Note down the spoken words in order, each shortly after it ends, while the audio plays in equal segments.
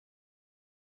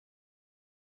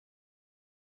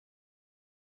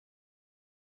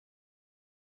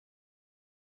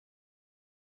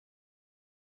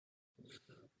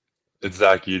It's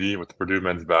Zach Edey with Purdue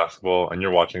men's basketball, and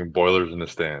you're watching Boilers in the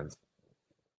Stands.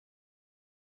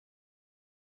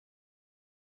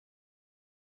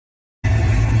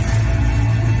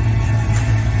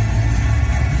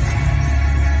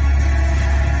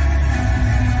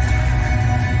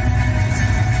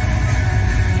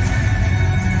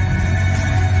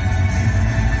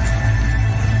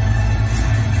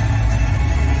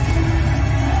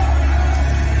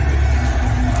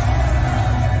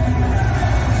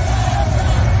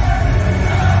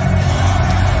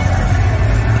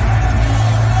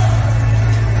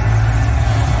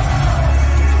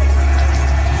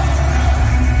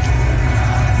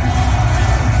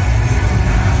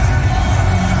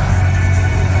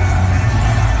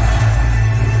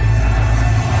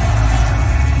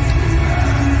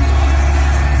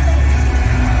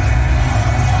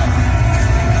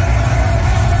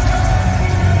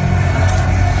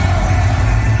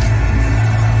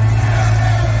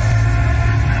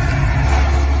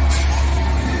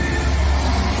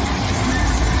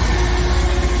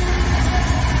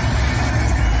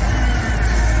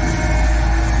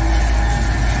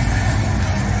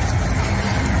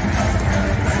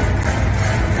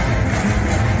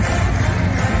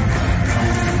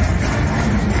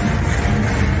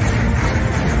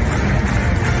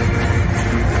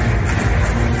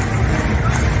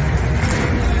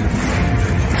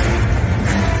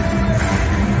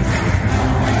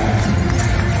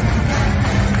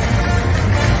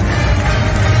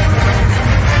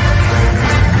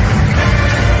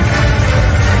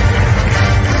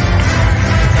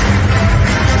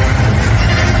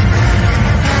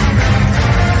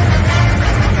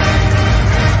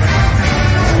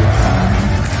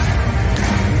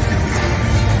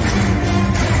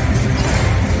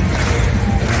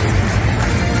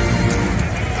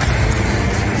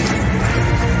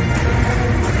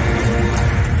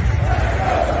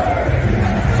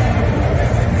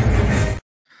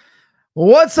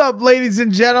 What's up, ladies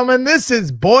and gentlemen? This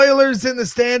is Boilers in the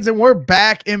Stands, and we're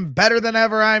back in better than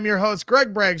ever. I'm your host,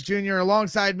 Kraig Jr.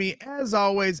 Alongside me, as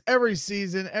always, every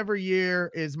season, every year,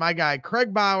 is my guy,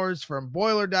 Kraig Bowers from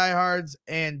Boiler Diehards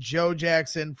and Joe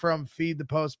Jackson from Feed the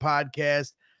Post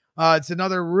podcast. It's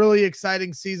another really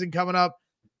exciting season coming up.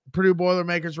 Purdue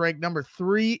Boilermakers ranked number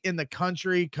 3 in the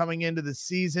country coming into the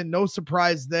season. No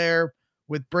surprise there,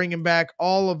 with bringing back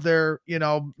all of their,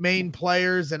 main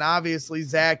players, and obviously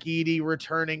Zach Edey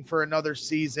returning for another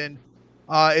season.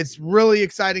 It's really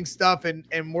exciting stuff, and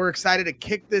we're excited to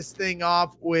kick this thing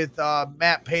off with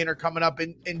Matt Painter coming up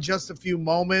in just a few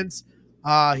moments.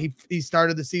 He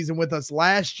started the season with us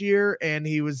last year, and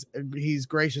he's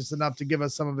gracious enough to give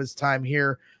us some of his time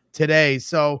here today.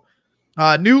 So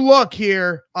new look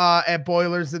here at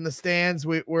Boilers in the Stands.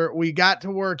 We got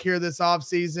to work here this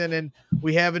offseason, and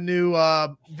we have a new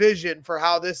vision for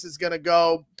how this is going to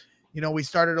go. We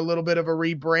started a little bit of a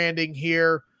rebranding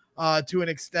here to an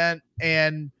extent,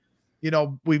 and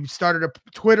we've started a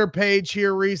Twitter page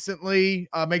here recently.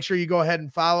 Make sure you go ahead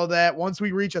and follow that. Once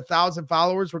we reach 1,000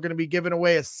 followers, we're going to be giving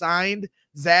away a signed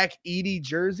Zach Edey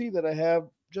jersey that I have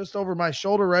just over my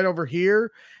shoulder right over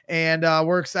here. And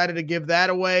we're excited to give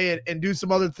that away and do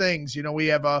some other things. We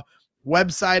have a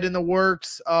website in the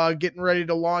works, getting ready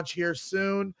to launch here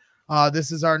soon.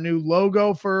 This is our new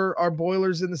logo for our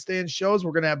Boilers in the Stands shows.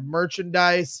 We're going to have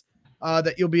merchandise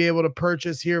that you'll be able to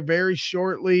purchase here very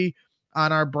shortly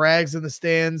on our Brags in the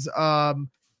Stands,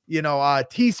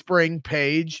 Teespring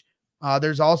page.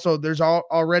 There's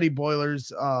already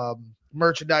Boilers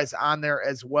merchandise on there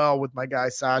as well with my guy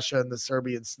Sasha and the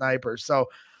Serbian Sniper. So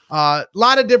a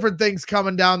lot of different things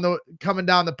coming down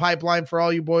the pipeline for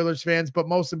all you Boilers fans, but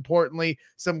most importantly,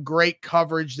 some great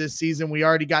coverage this season. We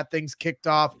already got things kicked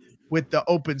off with the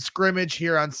open scrimmage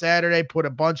here on Saturday. Put a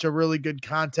bunch of really good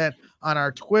content on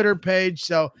our Twitter page.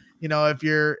 So, if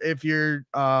you're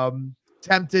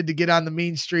tempted to get on the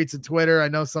mean streets of Twitter, I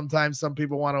know sometimes some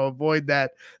people want to avoid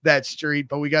that street,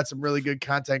 but we got some really good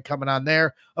content coming on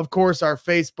there. Of course, our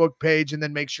Facebook page, and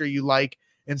then make sure you like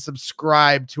and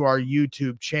subscribe to our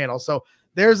YouTube channel. So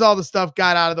there's all the stuff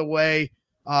got out of the way.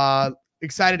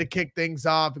 Excited to kick things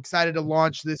off. Excited to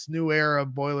launch this new era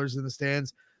of Boilers in the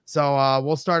Stands. So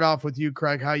we'll start off with you,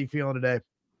 Kraig. How you feeling today?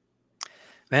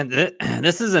 Man,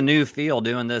 this is a new feel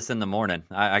doing this in the morning.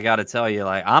 I got to tell you,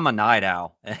 I'm a night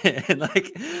owl. And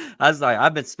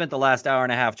I've been spent the last hour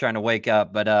and a half trying to wake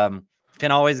up, but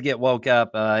can always get woke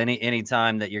up any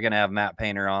time that you're going to have Matt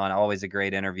Painter on. Always a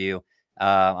great interview.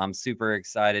 I'm super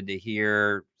excited to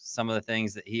hear some of the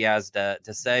things that he has to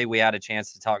say. We had a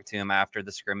chance to talk to him after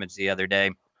the scrimmage the other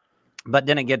day, but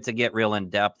didn't get real in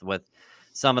depth with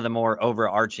some of the more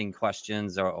overarching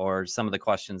questions or some of the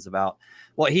questions about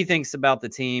what he thinks about the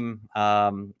team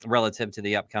relative to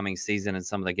the upcoming season and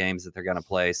some of the games that they're going to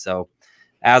play. So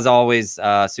as always,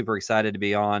 super excited to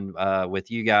be on with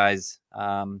you guys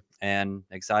and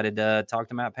excited to talk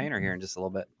to Matt Painter here in just a little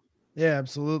bit. Yeah,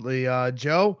 absolutely.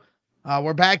 Joe,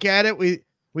 we're back at it.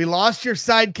 We lost your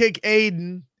sidekick,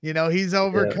 Aiden. You know, he's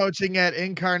over coaching at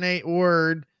Incarnate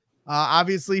Word.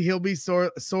 Obviously, he'll be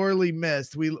sorely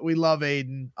missed. We love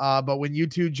Aiden. But when you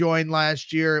two joined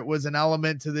last year, it was an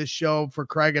element to this show for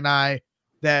Kraig and I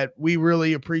that we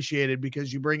really appreciated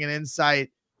because you bring an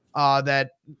insight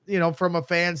that, you know, from a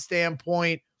fan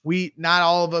standpoint, not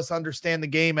all of us understand the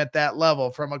game at that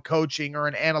level from a coaching or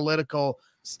an analytical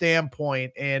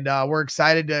standpoint. And we're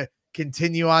excited to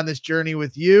continue on this journey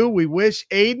with you. We wish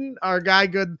Aiden, our guy,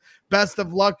 good best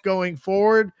of luck going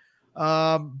forward.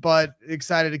 But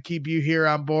excited to keep you here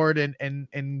on board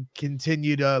and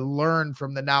continue to learn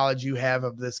from the knowledge you have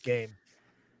of this game.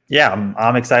 Yeah,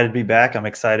 I'm excited to be back. I'm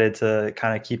excited to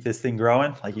kind of keep this thing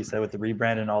growing, like you said, with the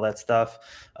rebrand and all that stuff.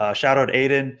 Shout out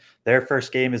Aiden. Their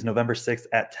first game is November 6th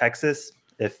at Texas.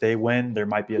 If they win, there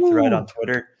might be a thread on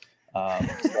Twitter.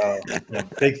 So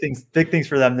big things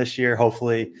for them this year.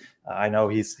 Hopefully, I know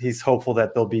he's hopeful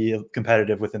that they'll be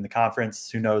competitive within the conference.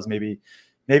 Who knows? Maybe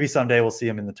someday we'll see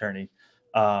him in the tourney.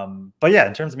 But yeah,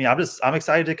 in terms of me, I'm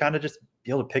excited to kind of just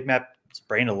be able to pick Matt's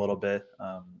brain a little bit.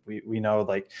 We know,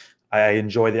 like, I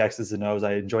enjoy the X's and O's.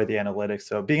 I enjoy the analytics.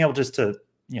 So being able just to,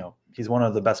 he's one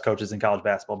of the best coaches in college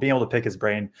basketball. Being able to pick his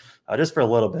brain just for a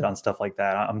little bit on stuff like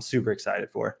that, I'm super excited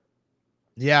for.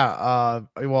 Yeah.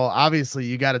 Well, obviously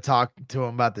you got to talk to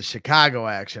him about the Chicago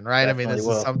action, right? Definitely I mean, this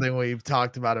is something we've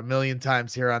talked about a million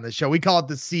times here on the show. We call it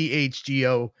the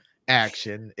CHGO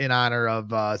action in honor of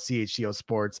CHGO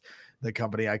Sports, the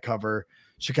company I cover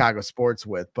Chicago sports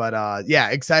with. But yeah,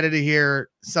 excited to hear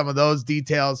some of those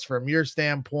details from your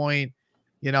standpoint,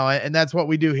 and that's what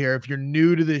we do here. If you're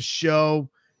new to this show,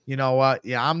 you know what?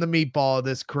 Yeah, I'm the meatball of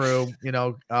this crew.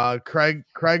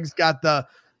 Kraig's got the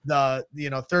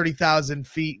 30,000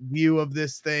 feet view of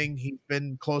this thing. He's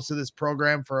been close to this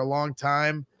program for a long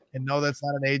time. And no, that's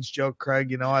not an age joke,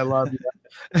 Kraig. I love you.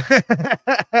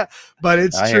 But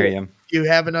it's true. You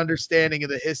have an understanding of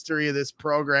the history of this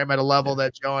program at a level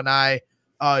that Joe and I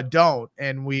don't.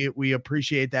 And we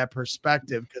appreciate that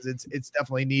perspective because it's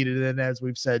definitely needed. And as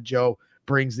we've said, Joe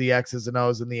brings the X's and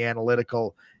O's and the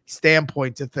analytical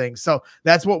standpoint to things. So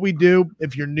that's what we do.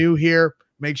 If you're new here,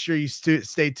 make sure you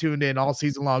stay tuned in all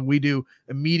season long. We do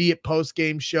immediate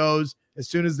post-game shows as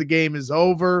soon as the game is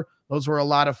over. Those were a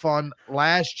lot of fun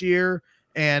last year.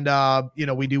 And,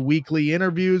 we do weekly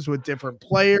interviews with different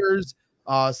players,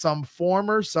 some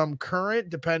former, some current,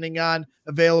 depending on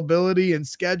availability and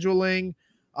scheduling.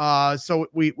 So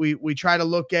we try to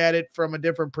look at it from a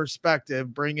different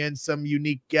perspective, bring in some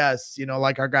unique guests,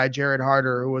 like our guy Jared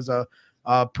Harder, who was a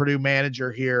Purdue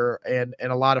manager here, and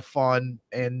a lot of fun,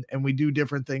 and we do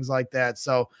different things like that.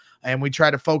 So, and we try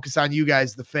to focus on you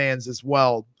guys, the fans, as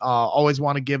well. Always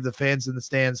want to give the fans in the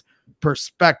stands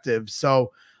perspective.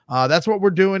 So that's what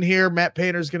we're doing here. Matt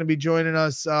Painter is going to be joining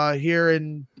us here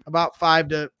in about 5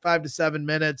 to 7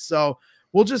 minutes. So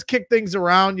we'll just kick things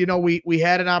around. We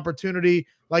had an opportunity,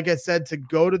 like I said, to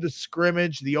go to the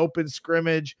scrimmage, the open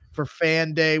scrimmage for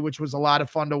Fan Day, which was a lot of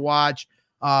fun to watch.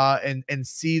 And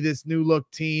see this new look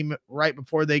team right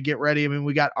before they get ready. I mean,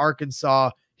 we got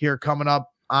Arkansas here coming up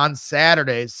on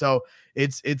Saturday, so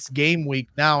it's game week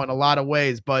now in a lot of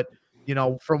ways. But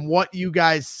from what you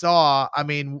guys saw, I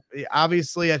mean,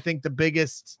 obviously, I think the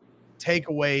biggest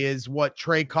takeaway is what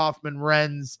Trey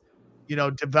Kaufman-Wren's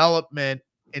development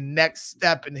and next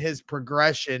step in his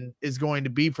progression is going to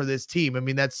be for this team. I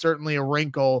mean, that's certainly a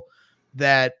wrinkle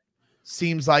that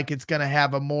seems like it's going to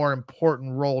have a more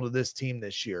important role to this team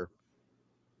this year.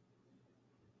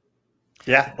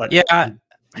 Yeah. You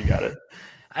got it.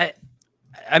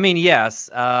 I mean, yes.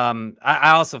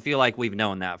 I also feel like we've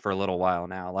known that for a little while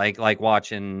now, like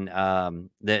watching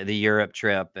the Europe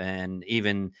trip, and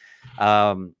even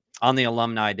on the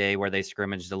alumni day where they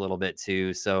scrimmaged a little bit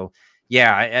too. So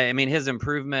yeah, I mean, his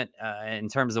improvement in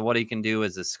terms of what he can do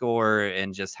as a scorer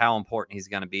and just how important he's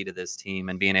going to be to this team,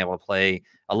 and being able to play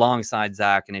alongside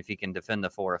Zach, and if he can defend the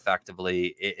four effectively,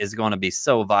 is going to be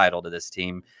so vital to this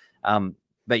team. But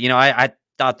I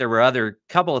thought there were other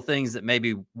couple of things that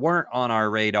maybe weren't on our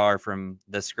radar from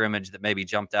the scrimmage that maybe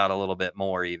jumped out a little bit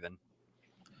more even.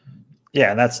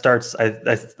 Yeah, and that starts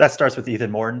with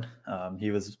Ethan Morton.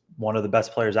 He was one of the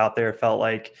best players out there. Felt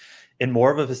like in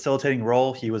more of a facilitating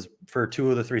role. He was, for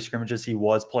 2 of the 3 scrimmages, he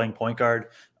was playing point guard.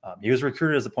 He was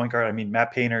recruited as a point guard. I mean,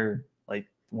 Matt Painter, like,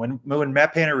 when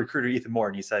Matt Painter recruited Ethan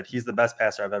Morton, he said he's the best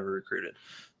passer I've ever recruited.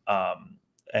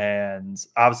 And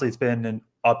obviously it's been an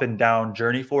up and down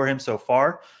journey for him so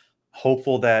far.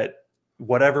 Hopeful that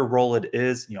whatever role it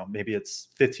is, maybe it's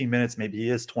 15 minutes, maybe he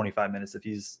is 25 minutes if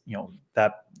he's,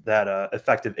 that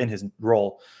effective in his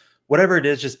role. Whatever it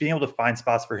is, just being able to find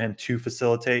spots for him to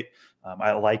facilitate.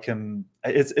 I like him.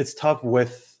 It's tough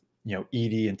with,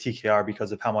 Edie and TKR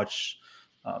because of how much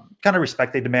kind of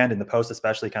respect they demand in the post,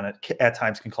 especially kind of at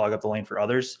times can clog up the lane for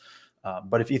others.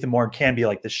 But if Ethan Morton can be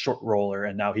like this short roller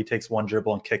and now he takes one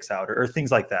dribble and kicks out or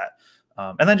things like that.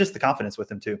 And then just the confidence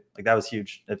with him too. Like that was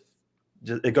huge.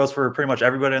 It goes for pretty much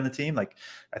everybody on the team. Like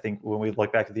I think when we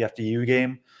look back at the FDU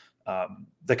game,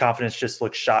 the confidence just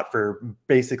looks shot for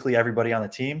basically everybody on the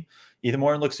team. Ethan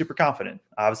Morton looks super confident.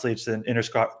 Obviously it's an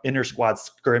inter squad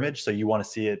scrimmage. So you want to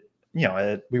see it,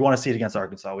 we want to see it against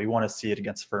Arkansas. We want to see it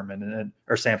against Furman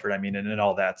or Sanford, and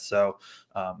all that. So,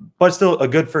 but it's still a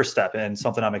good first step and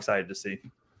something I'm excited to see.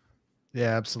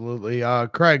 Yeah, absolutely.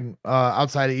 Kraig,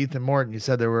 outside of Ethan Morton, you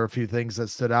said there were a few things that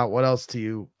stood out. What else to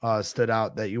you stood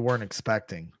out that you weren't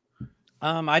expecting?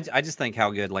 I just think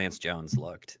how good Lance Jones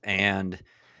looked and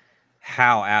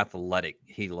how athletic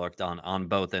he looked on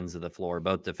both ends of the floor,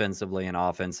 both defensively and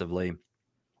offensively.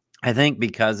 I think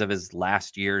because of his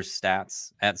last year's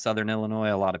stats at Southern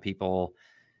Illinois, a lot of people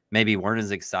maybe weren't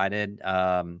as excited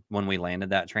when we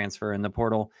landed that transfer in the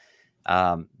portal.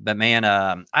 But man,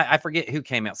 I forget who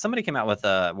came out. Somebody came out with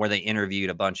where they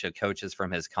interviewed a bunch of coaches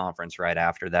from his conference right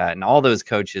after that. And all those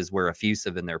coaches were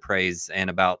effusive in their praise and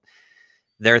about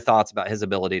their thoughts about his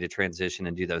ability to transition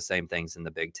and do those same things in the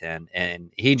Big Ten.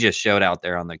 And he just showed out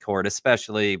there on the court,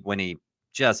 especially when he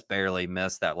just barely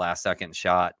missed that last second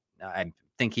shot. I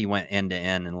think he went end to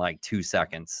end in like 2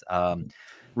 seconds.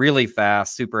 Really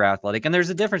fast, super athletic. And there's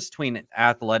a difference between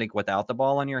athletic without the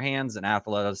ball in your hands and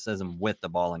athleticism with the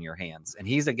ball in your hands. And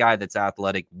he's a guy that's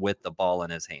athletic with the ball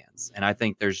in his hands. And I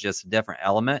think there's just a different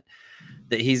element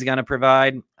that he's going to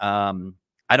provide. I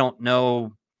don't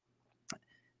know.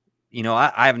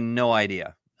 I have no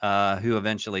idea who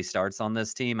eventually starts on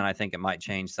this team. And I think it might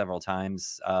change several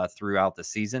times throughout the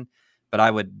season. But I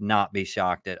would not be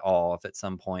shocked at all if at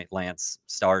some point Lance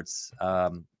starts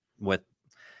with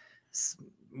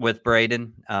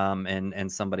Braden and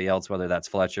somebody else, whether that's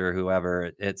Fletcher or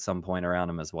whoever, at some point around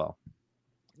him as well.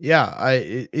 Yeah,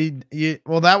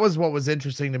 well, that was what was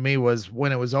interesting to me was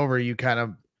when it was over, you kind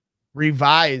of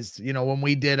revised, when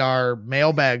we did our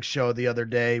mailbag show the other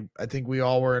day, I think we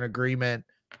all were in agreement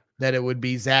that it would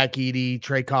be Zach Edey,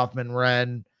 Trey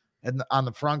Kaufman-Renn and on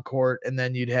the front court. And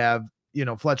then you'd have,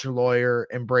 Fletcher Lawyer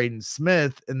and Braden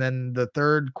Smith. And then the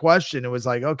third question, it was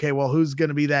like, okay, well, who's going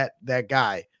to be that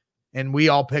guy? And we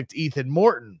all picked Ethan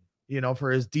Morton,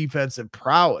 for his defensive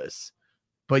prowess.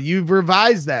 But you've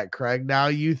revised that, Kraig. Now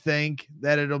you think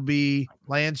that it'll be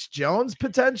Lance Jones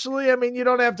potentially? I mean, you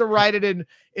don't have to write it in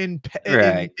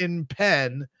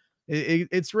pen.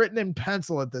 It's written in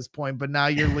pencil at this point, but now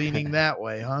you're leaning that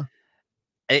way, huh?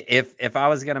 If I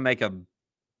was going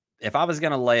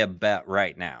to lay a bet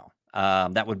right now,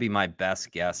 that would be my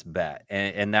best guess bet.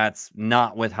 And that's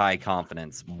not with high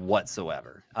confidence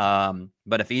whatsoever.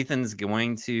 But if Ethan's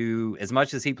going to, as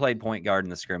much as he played point guard in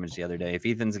the scrimmage the other day, if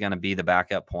Ethan's going to be the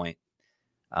backup point,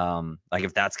 like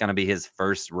if that's going to be his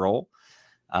first role,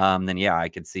 then yeah, I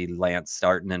could see Lance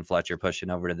starting and Fletcher pushing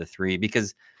over to the 3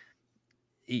 because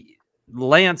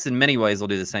Lance in many ways will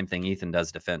do the same thing Ethan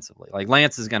does defensively. Like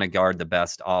Lance is going to guard the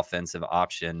best offensive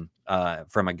option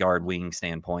from a guard wing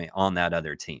standpoint on that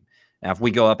other team. Now, if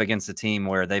we go up against a team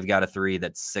where they've got a 3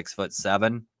 that's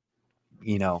 6'7",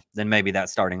 then maybe that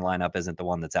starting lineup isn't the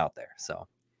one that's out there. So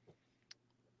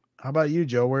how about you,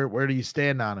 Joe? Where do you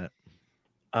stand on it?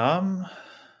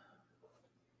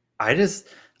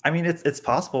 It's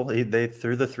possible. They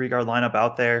threw the 3-guard lineup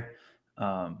out there.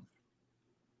 I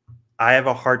have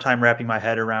a hard time wrapping my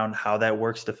head around how that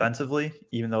works defensively,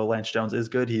 even though Lance Jones is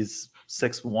good. He's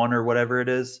 6'1" or whatever it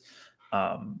is.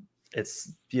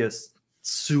 It's just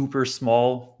super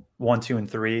small 1, 2, and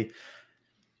 3.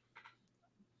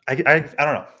 I don't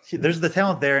know. There's the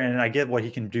talent there, and I get what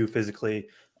he can do physically,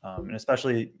 and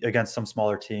especially against some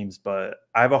smaller teams. But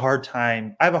I have a hard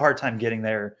time getting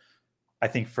there. I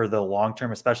think for the long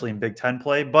term, especially in Big Ten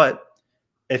play. But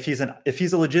if he's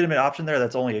a legitimate option there,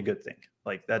 that's only a good thing.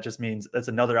 Like that just means that's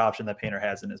another option that Painter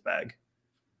has in his bag.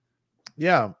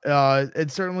 Yeah,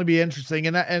 it'd certainly be interesting,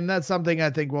 and that's something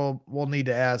I think we'll need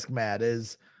to ask Matt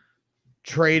is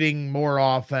trading more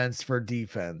offense for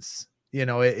defense.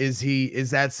 Is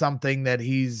that something that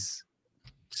he's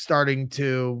starting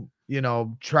to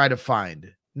try to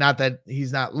find? Not that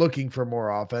he's not looking for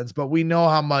more offense, but we know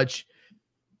how much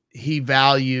he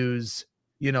values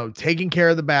taking care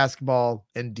of the basketball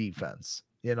and defense.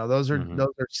 Those are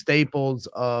staples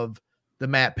of the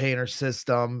Matt Painter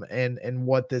system and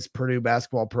what this Purdue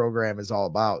basketball program is all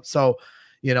about. So,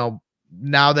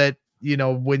 now that,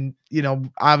 when,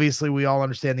 obviously we all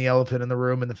understand the elephant in the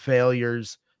room and the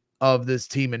failures of this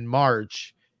team in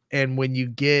March. And when you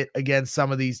get against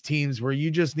some of these teams where you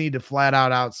just need to flat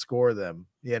out outscore them,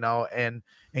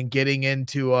 and getting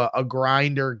into a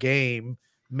grinder game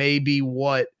may be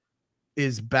what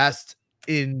is best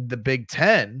in the Big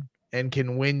Ten and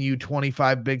can win you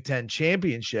 25 Big Ten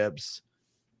championships.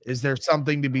 Is there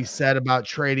something to be said about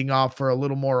trading off for a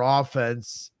little more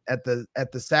offense at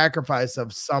the sacrifice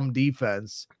of some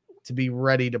defense to be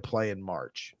ready to play in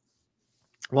March?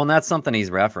 Well, and that's something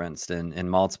he's referenced in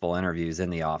multiple interviews in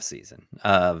the offseason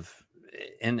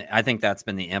and I think that's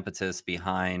been the impetus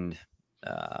behind,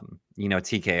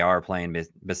 TKR playing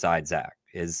beside Zach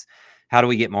is how do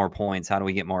we get more points? How do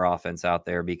we get more offense out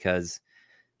there? Because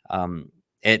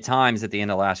at times at the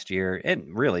end of last year,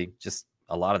 and really just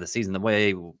a lot of the season, the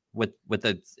way with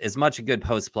as much a good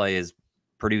post play as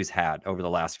Purdue's had over the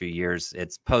last few years,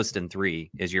 it's post and three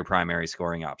is your primary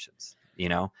scoring options,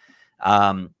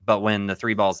 but when the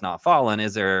three ball's not falling,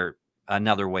 is there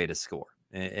another way to score?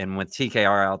 And with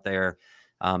TKR out there,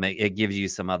 it gives you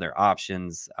some other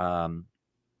options.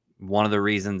 One of the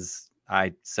reasons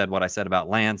I said what I said about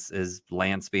Lance is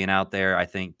Lance being out there, I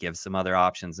think gives some other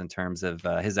options in terms of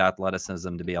his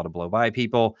athleticism to be able to blow by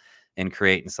people and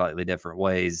create in slightly different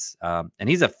ways. And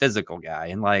he's a physical guy.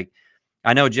 And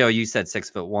I know, Joe, you said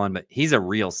 6'1", but he's a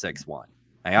real 6'1".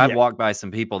 I've walked by some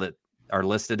people that are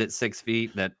listed at 6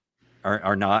 feet that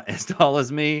are not as tall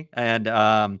as me. And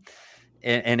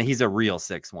he's a real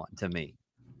 6'1" to me.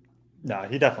 No,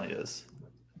 he definitely is.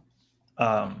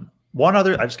 One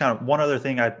other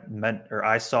thing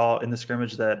I saw in the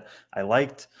scrimmage that I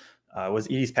liked was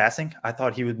Edey's passing. I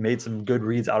thought he made some good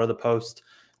reads out of the post.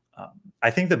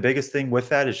 I think the biggest thing with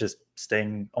that is just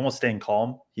staying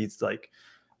calm. He's like,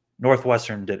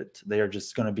 Northwestern did it. They are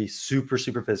just going to be super,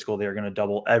 super physical. They are going to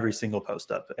double every single post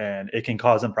up, and it can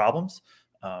cause them problems.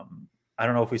 I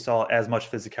don't know if we saw as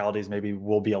much physicality as maybe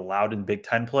will be allowed in Big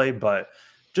Ten play, but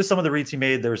just some of the reads he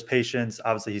made, there was patience.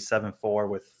 Obviously, he's 7'4"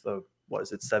 with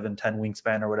 7'10"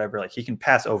 wingspan or whatever. He can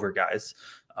pass over guys.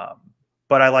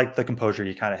 But I like the composure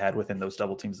he kind of had within those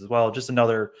double teams as well. Just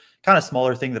another kind of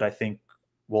smaller thing that I think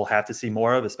we'll have to see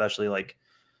more of, especially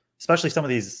some of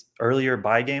these earlier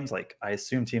bye games. I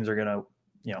assume teams are going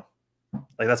to,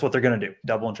 that's what they're going to do,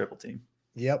 double and triple team.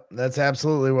 Yep, that's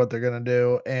absolutely what they're going to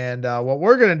do. And what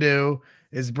we're going to do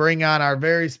is bring on our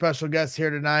very special guest here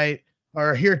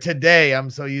today. I'm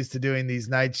so used to doing these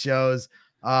night shows.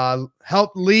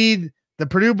 Helped lead the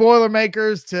Purdue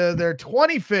Boilermakers to their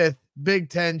 25th Big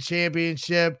Ten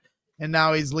championship. And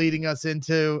now he's leading us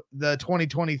into the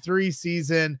 2023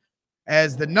 season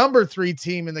as the number 3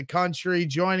 team in the country.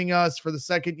 Joining us for the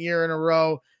second year in a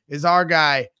row is our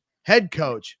guy, head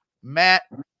coach, Matt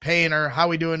Painter. How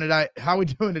we doing today,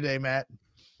 Matt?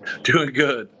 Doing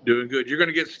good. You're going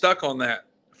to get stuck on that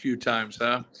a few times,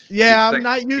 huh? Yeah, I'm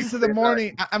not used to the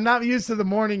morning. I'm not used to the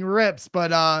morning rips,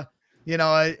 but I'm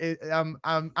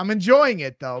enjoying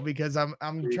it though, because I'm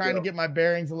trying to get my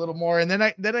bearings a little more, and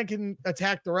then I can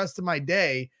attack the rest of my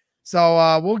day.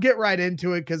 So we'll get right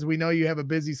into it because we know you have a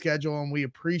busy schedule and we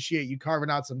appreciate you carving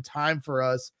out some time for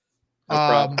us. No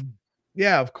problem.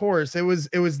 Yeah, of course. It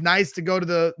was nice to go to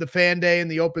the fan day and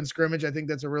the open scrimmage. I think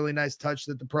that's a really nice touch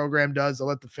that the program does to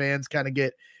let the fans kind of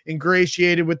get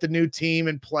ingratiated with the new team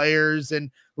and players,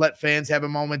 and let fans have a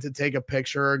moment to take a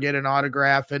picture or get an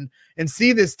autograph and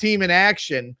see this team in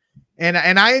action. And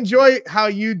I enjoy how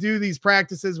you do these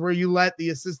practices where you let the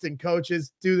assistant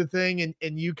coaches do the thing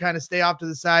and you kind of stay off to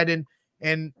the side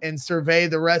and survey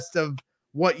the rest of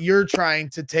what you're trying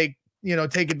to take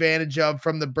advantage of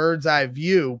from the bird's eye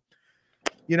view.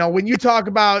 When you talk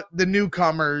about the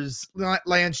newcomers,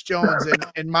 Lance Jones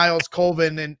and Miles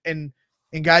Colvin and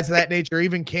guys of that nature,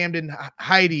 even Camden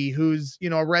Heidi, who's, a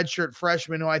redshirt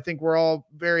freshman who I think we're all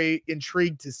very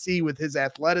intrigued to see with his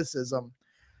athleticism.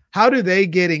 How do they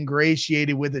get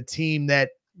ingratiated with a team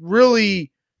that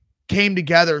really came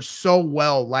together so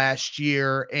well last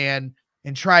year and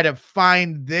try to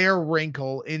find their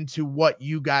wrinkle into what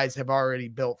you guys have already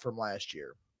built from last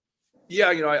year? Yeah,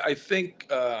 I think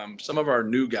some of our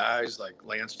new guys like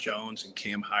Lance Jones and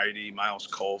Cam Heidi, Miles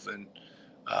Colvin,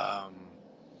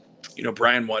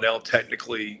 Brian Waddell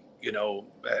technically,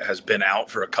 has been out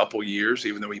for a couple years,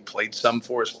 even though he played some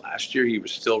for us last year. He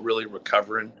was still really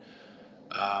recovering,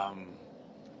 from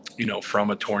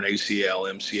a torn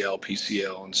ACL, MCL,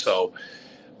 PCL. And so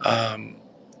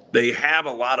they have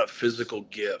a lot of physical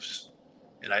gifts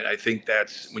And I think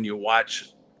that's when you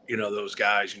watch, those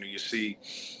guys, you see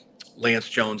Lance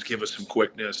Jones give us some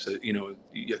quickness. I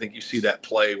think you see that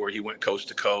play where he went coast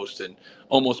to coast and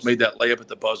almost made that layup at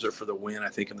the buzzer for the win, I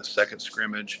think, in the second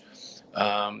scrimmage.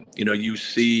 You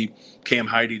see Cam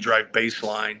Heide drive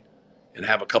baseline and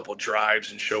have a couple of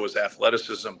drives and show his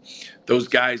athleticism. Those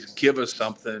guys give us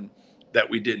something that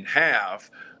we didn't have,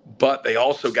 but they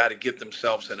also got to get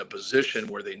themselves in a position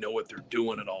where they know what they're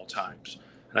doing at all times.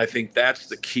 And I think that's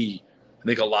the key. I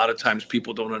think a lot of times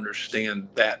people don't understand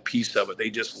that piece of it. They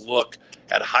just look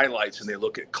at highlights and they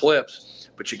look at clips,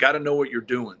 but you got to know what you're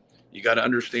doing. You got to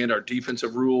understand our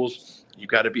defensive rules. You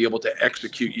got to be able to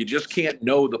execute. You just can't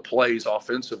know the plays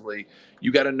offensively.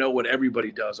 You got to know what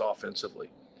everybody does offensively.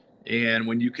 And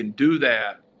when you can do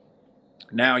that,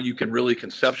 now you can really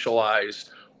conceptualize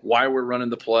why we're running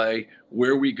the play,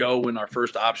 where we go when our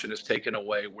first option is taken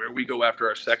away, where we go after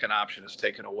our second option is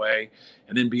taken away,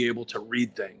 and then be able to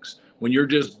read things. When you're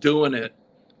just doing it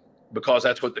because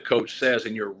that's what the coach says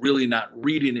and you're really not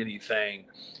reading anything,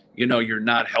 you're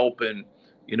not helping,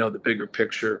 the bigger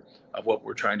picture of what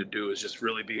we're trying to do is just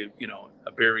really be,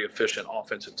 a very efficient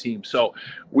offensive team. So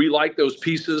we like those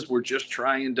pieces. We're just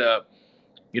trying to,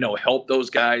 help those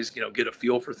guys, get a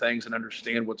feel for things and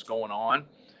understand what's going on.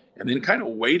 And then kind of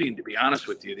waiting, to be honest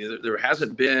with you.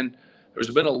 There's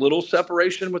been a little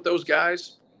separation with those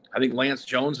guys. I think Lance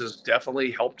Jones has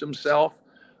definitely helped himself,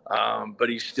 but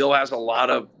he still has a lot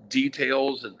of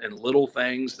details and little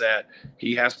things that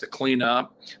he has to clean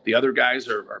up. The other guys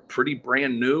are pretty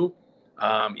brand new.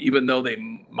 Even though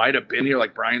they might have been here,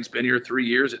 like Brian's been here 3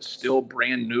 years, it's still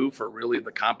brand new for really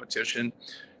the competition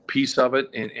piece of it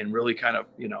and really kind of,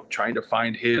 trying to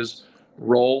find his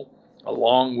role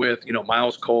along with,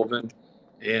 Miles Colvin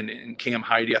and Cam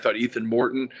Heide. I thought Ethan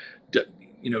Morton, did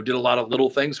a lot of little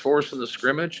things for us in the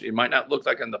scrimmage. It might not look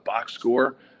like in the box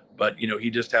score, but,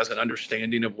 he just has an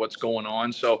understanding of what's going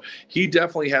on. So he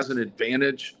definitely has an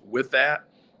advantage with that.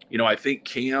 I think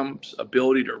Cam's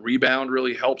ability to rebound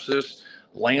really helps us.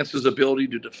 Lance's ability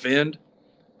to defend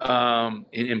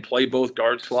and play both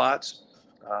guard slots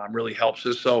really helps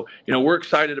us. So, we're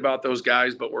excited about those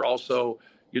guys, but we're also,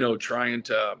 trying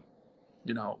to,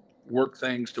 work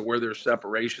things to where there's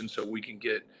separation so we can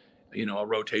get, a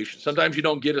rotation. Sometimes you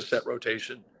don't get a set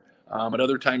rotation, but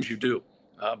other times you do.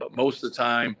 But most of the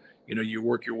time, you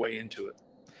work your way into it.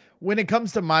 When it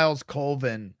comes to Miles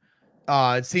Colvin,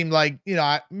 it seemed like,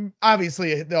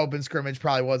 obviously the open scrimmage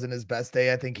probably wasn't his best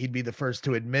day. I think he'd be the first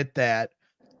to admit that.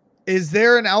 Is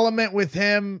there an element with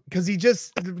him? Because he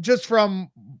just from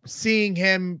seeing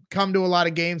him come to a lot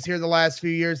of games here the last few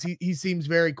years, he seems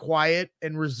very quiet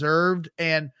and reserved.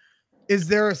 And is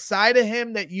there a side of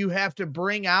him that you have to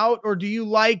bring out, or do you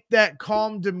like that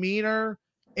calm demeanor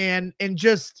and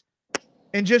just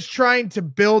trying to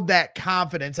build that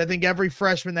confidence? I think every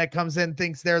freshman that comes in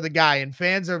thinks they're the guy, and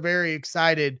fans are very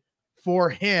excited for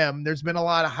him. There's been a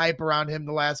lot of hype around him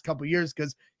the last couple of years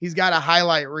because he's got a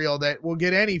highlight reel that will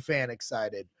get any fan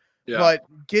excited. Yeah. But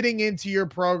getting into your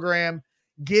program,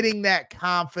 getting that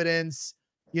confidence,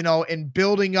 and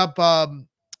building up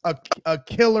a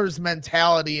killer's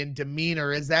mentality and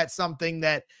demeanor, is that something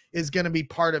that is going to be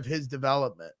part of his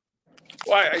development?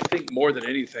 Well, I think more than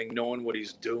anything, knowing what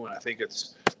he's doing, I think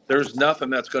there's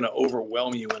nothing that's going to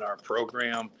overwhelm you in our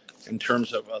program in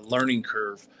terms of a learning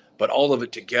curve, but all of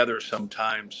it together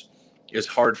sometimes is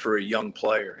hard for a young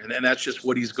player. And that's just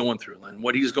what he's going through. And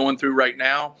what he's going through right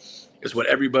now is what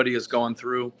everybody has gone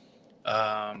through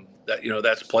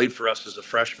that's played for us as a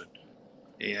freshman.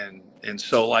 And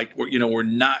so we're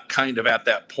not kind of at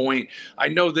that point. I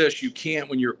know this, you can't,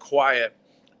 when you're quiet,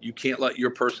 you can't let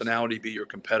your personality be your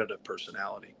competitive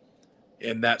personality.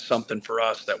 And that's something for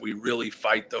us that we really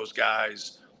fight those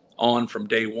guys on from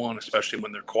day one, especially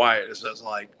when they're quiet. It's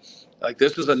like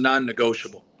this is a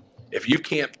non-negotiable. If you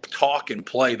can't talk and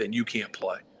play, then you can't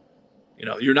play.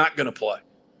 You're not going to play.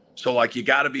 So you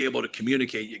got to be able to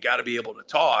communicate. You got to be able to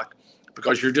talk,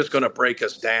 because you're just going to break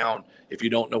us down if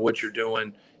you don't know what you're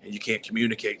doing and you can't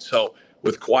communicate. So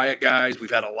with quiet guys,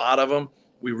 we've had a lot of them.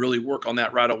 We really work on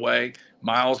that right away.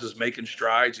 Miles is making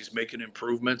strides. He's making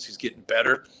improvements. He's getting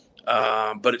better.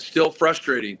 But it's still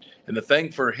frustrating. And the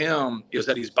thing for him is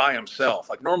that he's by himself.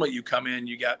 Normally you come in,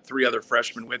 you got 3 other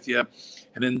freshmen with you.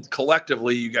 And then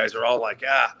collectively, you guys are all like,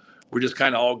 we're just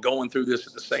kind of all going through this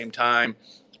at the same time.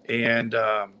 And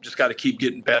just got to keep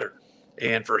getting better.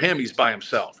 And for him, he's by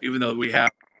himself. Even though we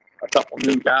have a couple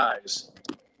new guys,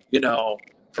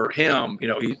 for him,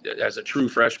 he, as a true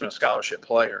freshman, a scholarship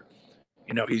player,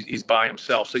 he's by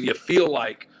himself. So you feel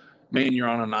like, man, you're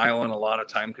on an island a lot of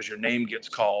time because your name gets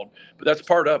called, but that's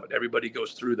part of it. Everybody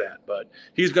goes through that, but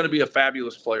he's going to be a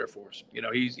fabulous player for us. You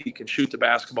know, he can shoot the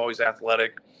basketball. He's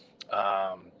athletic.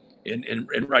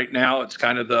 And right now it's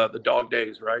kind of the dog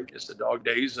days, right? It's the dog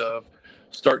days of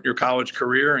starting your college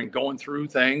career and going through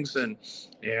things. And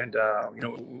you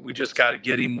know, we just got to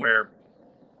get him where,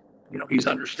 you know, he's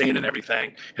understanding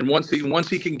everything. And once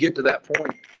he can get to that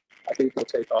point, I think he'll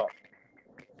take off.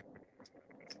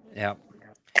 Yeah.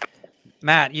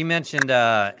 Matt, you mentioned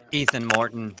Ethan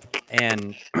Morton,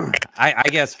 and I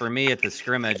guess for me at the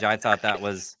scrimmage, I thought that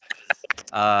was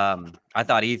I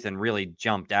thought Ethan really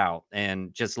jumped out,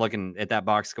 and just looking at that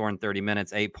box score in 30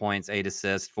 minutes, 8 points, 8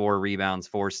 assists, 4 rebounds,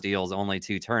 4 steals, only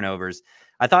 2 turnovers.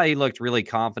 I thought he looked really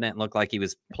confident and looked like he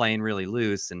was playing really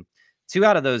loose. And 2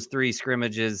 out of those 3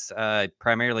 scrimmages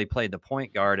primarily played the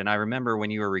point guard. And I remember when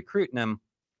you were recruiting him,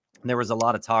 there was a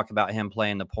lot of talk about him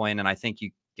playing the point, and I think you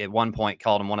at one point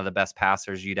called him one of the best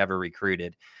passers you'd ever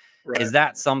recruited. Right. Is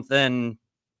that something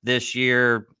this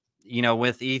year, you know,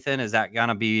 with Ethan? Is that going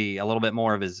to be a little bit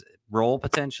more of his role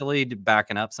potentially,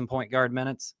 backing up some point guard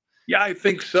minutes? Yeah, I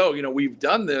think so. You know, we've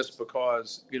done this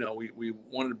because, you know, we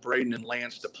wanted Braden and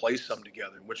Lance to play some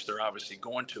together, which they're obviously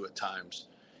going to at times.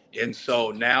 And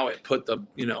so now it put the,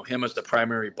 you know, him as the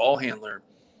primary ball handler,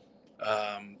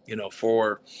 you know,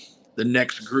 for the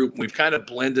next group. We've kind of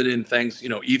blended in things. You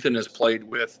know, Ethan has played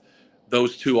with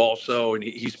those 2 also, and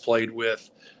he's played with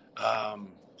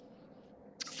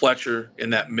Fletcher in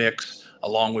that mix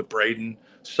along with Braden.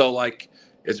 So like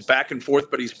it's back and forth,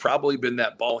 but he's probably been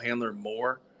that ball handler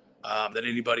more than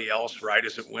anybody else, right?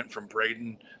 As it went from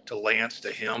Braden to Lance to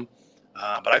him.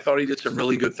 But I thought he did some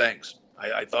really good things.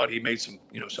 I thought he made some,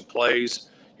 you know, some plays.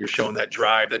 You're showing that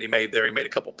drive that he made there. He made a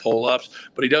couple pull-ups,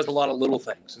 but he does a lot of little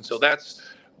things. And so that's,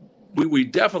 we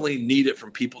definitely need it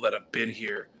from people that have been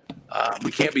here.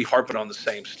 We can't be harping on the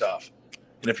same stuff.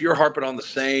 And if you're harping on the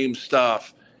same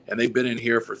stuff and they've been in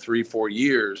here for 3-4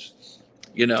 years,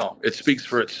 you know, it speaks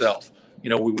for itself. You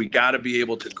know, we got to be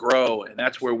able to grow, and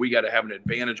that's where we got to have an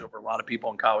advantage over a lot of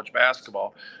people in college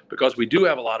basketball, because we do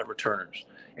have a lot of returners.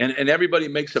 And everybody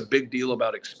makes a big deal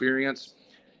about experience.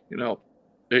 You know,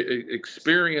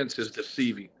 experience is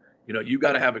deceiving. You know, you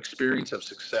got to have experience of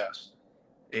success.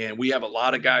 And we have a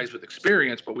lot of guys with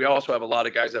experience, but we also have a lot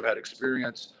of guys that have had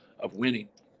experience of winning.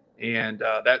 And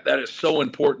that is so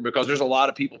important, because there's a lot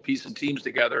of people piecing teams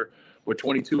together with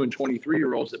 22 and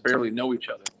 23-year-olds that barely know each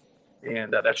other.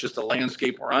 And that's just the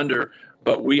landscape we're under,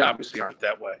 but we obviously aren't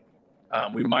that way.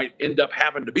 We might end up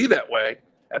having to be that way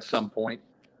at some point,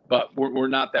 but we're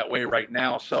not that way right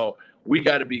now. So we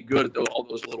got to be good at all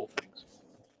those little things.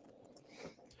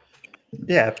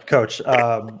 Yeah, Coach.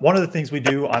 One of the things we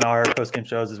do on our post-game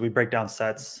shows is we break down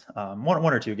sets,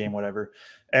 one or 2 game, whatever.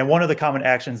 And one of the common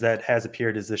actions that has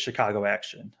appeared is the Chicago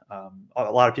action.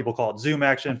 A lot of people call it Zoom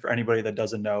action. For anybody that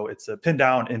doesn't know, it's a pin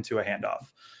down into a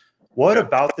handoff. What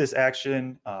about this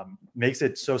action makes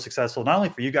it so successful, not only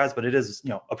for you guys, but it is, you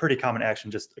know, a pretty common action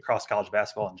just across college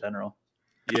basketball in general?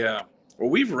 Yeah. Well,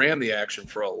 we've ran the action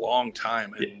for a long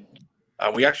time,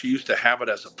 and we actually used to have it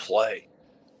as a play.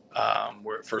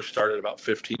 Where it first started about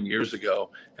 15 years ago.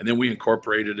 And then we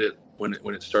incorporated it when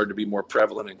it started to be more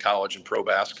prevalent in college and pro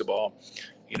basketball,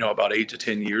 you know, about 8 to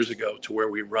 10 years ago, to where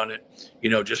we run it, you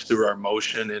know, just through our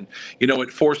motion. And, you know,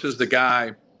 it forces the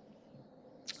guy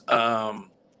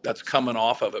that's coming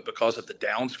off of it, because of the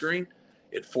down screen,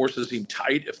 it forces him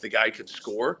tight. If the guy can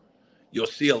score, you'll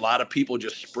see a lot of people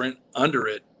just sprint under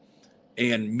it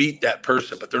and meet that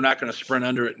person, but they're not going to sprint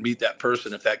under it and meet that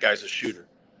person if that guy's a shooter.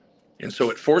 And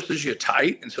so it forces you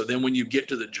tight. And so then when you get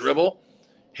to the dribble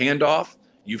handoff,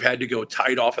 you've had to go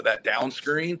tight off of that down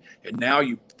screen. And now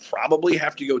you probably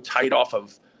have to go tight off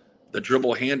of the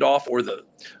dribble handoff, or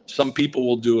some people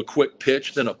will do a quick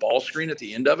pitch, then a ball screen at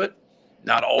the end of it.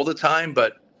 Not all the time,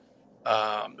 but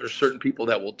there's certain people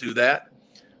that will do that.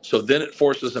 So then it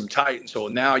forces them tight. And so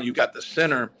now you got the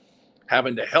center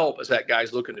having to help as that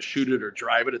guy's looking to shoot it or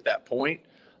drive it at that point.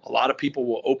 A lot of people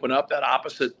will open up that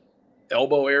opposite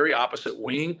elbow area, opposite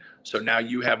wing. So now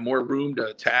you have more room to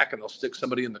attack, and they'll stick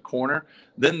somebody in the corner.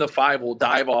 Then the 5 will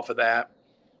dive off of that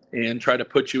and try to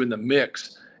put you in the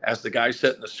mix as the guy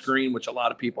setting the screen, which a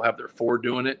lot of people have their 4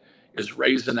 doing it, is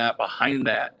raising that behind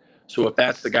that. So if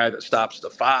that's the guy that stops the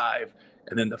 5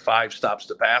 and then the 5 stops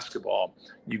the basketball,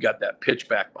 you got that pitch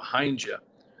back behind you,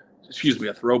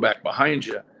 a throwback behind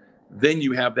you. Then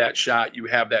you have that shot, you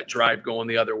have that drive going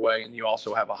the other way, and you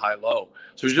also have a high-low.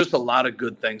 So there's just a lot of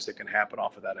good things that can happen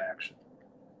off of that action.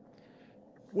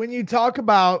 When you talk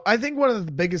about, I think one of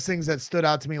the biggest things that stood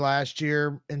out to me last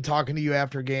year in talking to you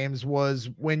after games was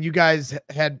when you guys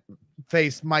had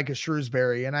faced Micah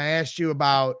Shrewsbury, and I asked you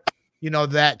about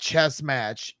that chess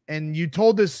match. And you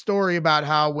told this story about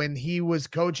how when he was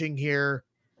coaching here,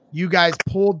 you guys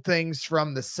pulled things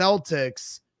from the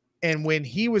Celtics, and when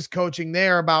he was coaching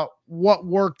there about what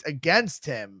worked against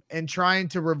him and trying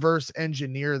to reverse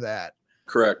engineer that.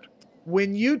 Correct.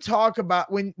 When you talk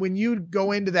about when you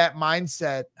go into that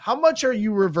mindset, how much are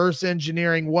you reverse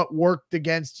engineering what worked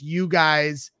against you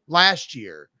guys last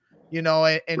year, and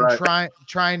Right.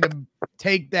 trying to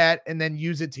take that and then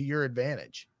use it to your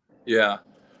advantage? Yeah.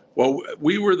 Well,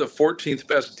 we were the 14th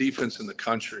best defense in the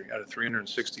country out of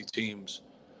 360 teams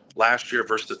last year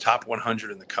versus the top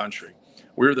 100 in the country.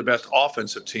 We were the best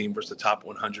offensive team versus the top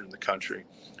 100 in the country.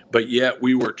 But yet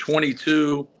we were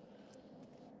 22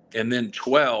 and then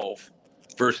 12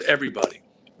 versus everybody,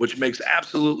 which makes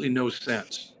absolutely no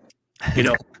sense.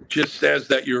 Just says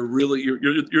that you're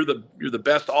the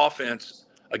best offense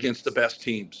against the best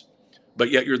teams, but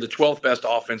yet you're the 12th best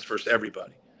offense versus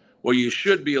everybody. Well, you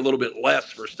should be a little bit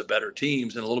less versus the better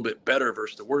teams and a little bit better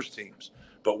versus the worst teams,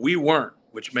 but we weren't,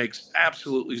 which makes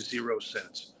absolutely zero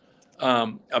sense.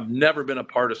 I've never been a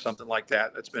part of something like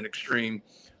that. That's been extreme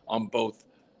on both,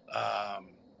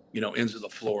 ends of the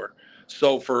floor.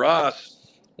 So for us,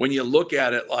 when you look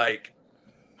at it, like,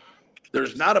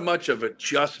 there's not a much of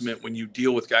adjustment when you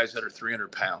deal with guys that are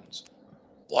 300 pounds.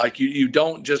 Like you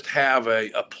don't just have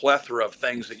a plethora of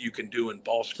things that you can do in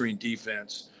ball screen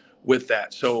defense with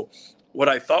that. So what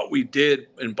I thought we did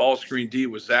in ball screen D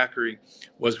with Zachary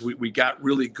was we got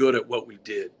really good at what we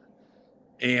did.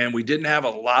 And we didn't have a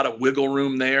lot of wiggle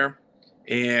room there.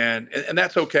 And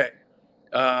that's okay.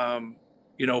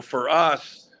 For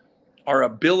us, our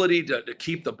ability to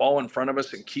keep the ball in front of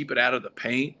us and keep it out of the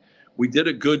paint, we did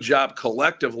a good job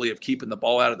collectively of keeping the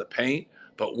ball out of the paint.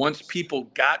 But once people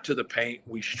got to the paint,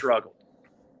 we struggled.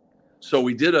 So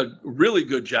we did a really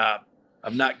good job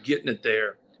of not getting it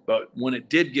there. But when it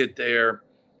did get there,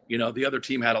 the other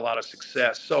team had a lot of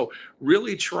success. So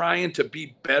really trying to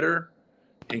be better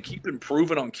and keep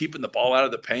improving on keeping the ball out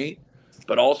of the paint,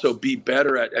 but also be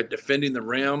better at defending the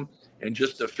rim and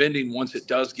just defending once it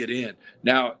does get in.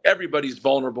 Now, everybody's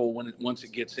vulnerable once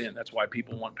it gets in. That's why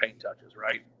people want paint touches,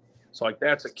 right? So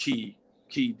that's a key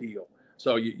deal.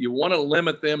 So you want to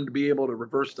limit them to be able to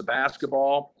reverse the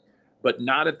basketball, but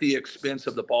not at the expense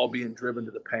of the ball being driven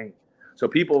to the paint. So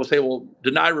people will say, well,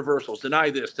 deny reversals,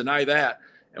 deny this, deny that.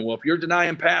 And well, if you're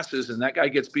denying passes and that guy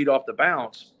gets beat off the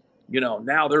bounce,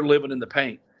 now they're living in the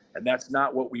paint, and that's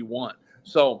not what we want.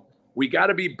 So we got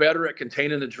to be better at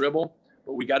containing the dribble,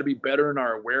 but we got to be better in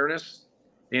our awareness.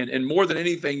 And more than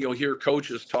anything, you'll hear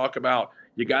coaches talk about,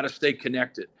 you got to stay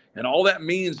connected. And all that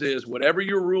means is whatever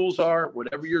your rules are,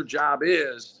 whatever your job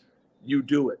is, you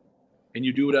do it, and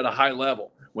you do it at a high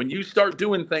level. When you start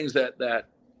doing things that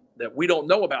we don't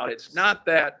know about, it's not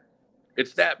that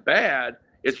it's that bad.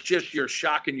 It's just you're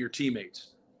shocking your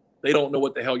teammates. They don't know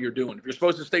what the hell you're doing. If you're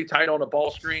supposed to stay tight on a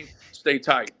ball screen, stay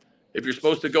tight. If you're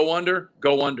supposed to go under,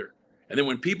 go under. And then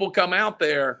when people come out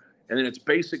there, and then it's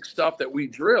basic stuff that we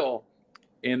drill,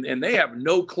 and they have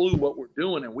no clue what we're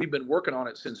doing, and we've been working on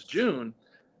it since June,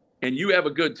 and you have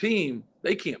a good team,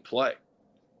 they can't play.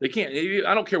 They can't.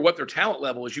 I don't care what their talent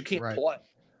level is. You can't play.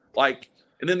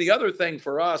 And then the other thing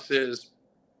for us is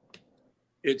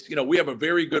we have a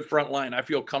very good front line. I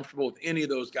feel comfortable with any of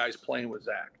those guys playing with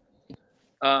Zach.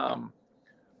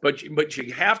 But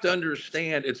you have to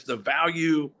understand it's the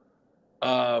value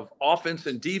of offense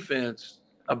and defense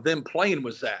of them playing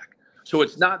with Zach. So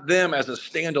it's not them as a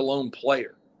standalone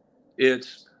player.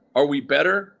 It's, are we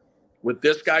better with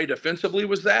this guy defensively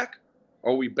with Zach?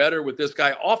 Or are we better with this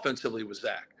guy offensively with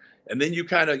Zach? And then you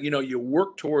kind of, you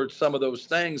work towards some of those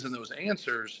things and those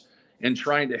answers and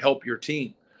trying to help your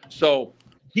team. So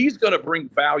he's going to bring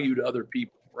value to other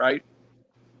people, right?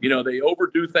 They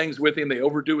overdo things with him. They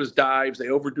overdo his dives. They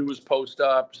overdo his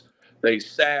post-ups. They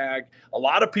sag. A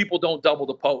lot of people don't double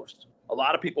the post. A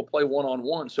lot of people play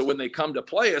one-on-one. So when they come to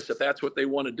play us, if that's what they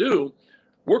want to do,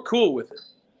 we're cool with it.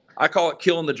 I call it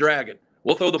killing the dragon.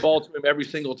 We'll throw the ball to him every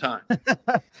single time.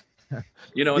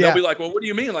 They'll be like, well, what do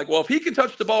you mean? Like, well, if he can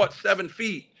touch the ball at 7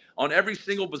 feet on every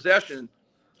single possession,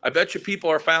 I bet you people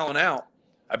are fouling out.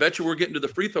 I bet you we're getting to the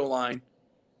free throw line.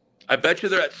 I bet you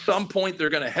they're at some point they're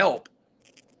going to help.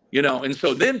 And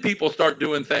so then people start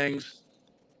doing things,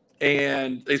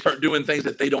 and they start doing things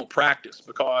that they don't practice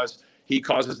because he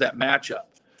causes that matchup.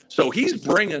 So he's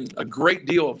bringing a great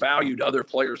deal of value to other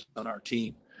players on our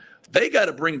team. They got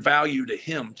to bring value to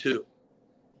him too.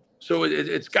 So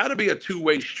it's got to be a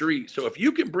two-way street. So if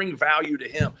you can bring value to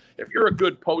him, if you're a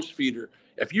good post feeder,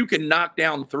 if you can knock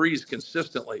down threes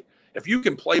consistently, if you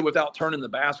can play without turning the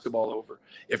basketball over,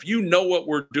 if you know what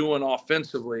we're doing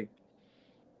defensively,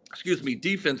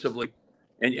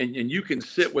 and you can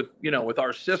sit with, with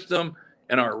our system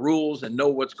and our rules and know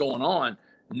what's going on.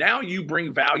 Now you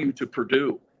bring value to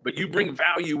Purdue, but you bring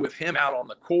value with him out on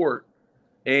the court,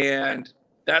 and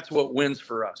that's what wins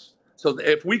for us. So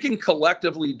if we can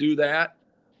collectively do that,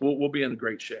 we'll be in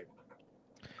great shape.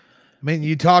 I mean,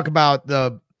 you talk about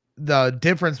the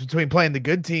difference between playing the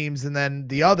good teams and then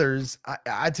the others.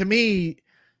 To me,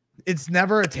 it's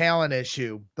never a talent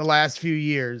issue the last few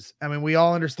years. I mean, we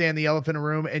all understand the elephant in the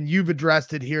room, and you've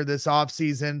addressed it here this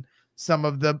offseason, some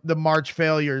of the March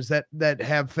failures that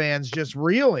have fans just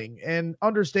reeling, and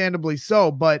understandably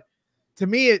so. But to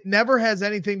me, it never has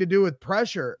anything to do with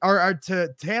pressure or to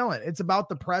talent. It's about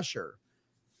the pressure.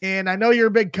 And I know you're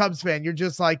a big Cubs fan. You're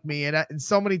just like me. And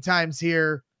so many times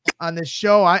here on this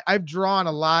show, I've drawn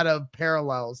a lot of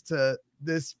parallels to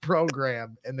this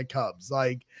program and the Cubs.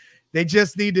 Like, they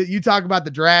just need to, you talk about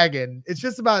the dragon. It's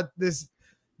just about this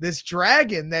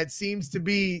dragon that seems to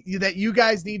be that you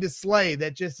guys need to slay,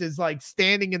 that just is like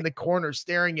standing in the corner,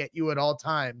 staring at you at all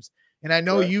times. And I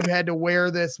know you've had to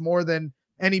wear this more than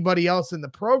anybody else in the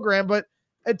program, but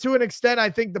to an extent, I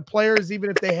think the players, even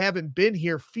if they haven't been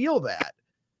here, feel that.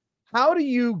 How do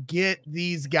you get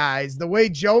these guys, the way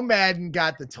Joe Madden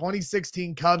got the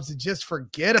 2016 Cubs, to just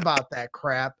forget about that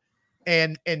crap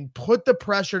and put the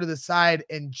pressure to the side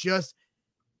and just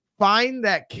find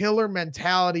that killer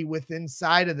mentality within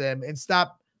inside of them and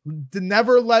stop to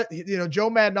never let, Joe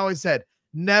Madden always said,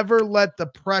 never let the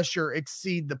pressure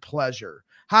exceed the pleasure.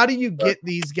 How do you get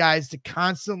these guys to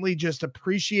constantly just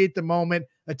appreciate the moment,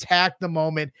 attack the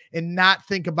moment, and not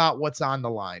think about what's on the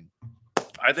line?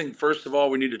 I think, first of all,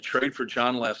 we need to trade for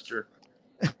John Lester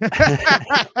and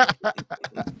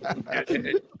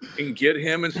get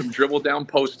him in some dribble down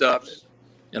post ups.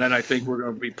 And then I think we're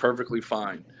going to be perfectly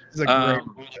fine. Think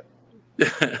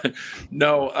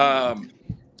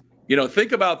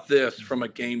about this from a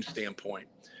game standpoint.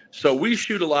 So we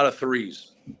shoot a lot of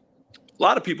threes. A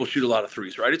lot of people shoot a lot of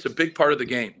threes, right? It's a big part of the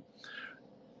game.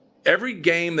 Every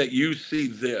game that you see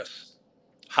this,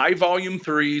 high volume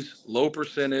threes, low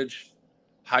percentage,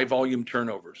 high volume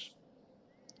turnovers.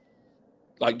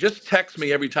 Like, just text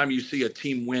me every time you see a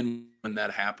team win when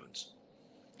that happens.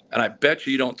 And I bet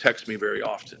you don't text me very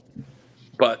often.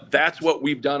 But that's what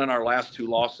we've done in our last two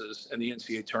losses in the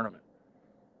NCAA tournament.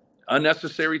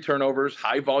 Unnecessary turnovers,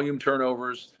 high volume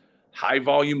turnovers, high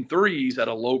volume threes at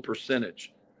a low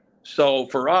percentage. So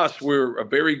for us, we're a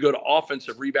very good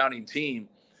offensive rebounding team.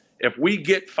 If we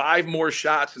get 5 more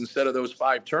shots instead of those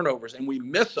 5 turnovers and we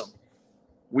miss them,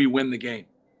 we win the game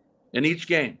in each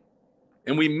game.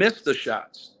 And we miss the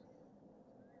shots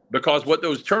because what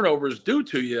those turnovers do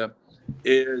to you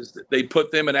is that they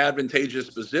put them in advantageous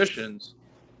positions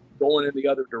going in the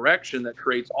other direction that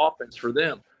creates offense for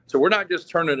them. So we're not just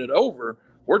turning it over,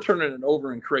 we're turning it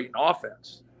over and creating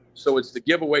offense. So it's the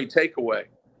giveaway, takeaway.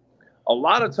 A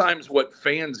lot of times what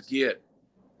fans get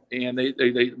and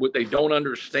what they don't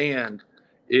understand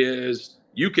is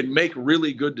you can make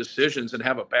really good decisions and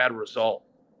have a bad result.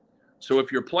 So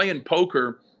if you're playing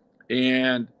poker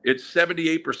and it's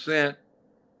 78%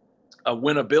 of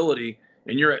winnability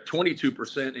and you're at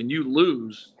 22% and you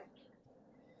lose,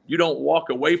 you don't walk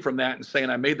away from that and saying,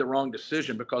 I made the wrong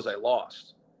decision because I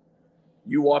lost.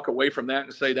 You walk away from that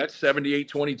and say, that's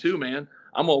 78-22, man.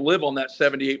 I'm going to live on that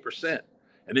 78%.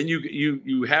 And then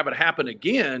you have it happen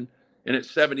again and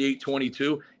it's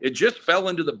 78-22. It just fell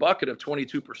into the bucket of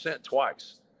 22%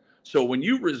 twice. So when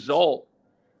you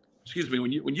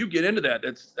when you get into that,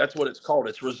 that's what it's called.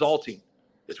 It's resulting.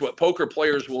 It's what poker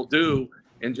players will do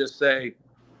and just say,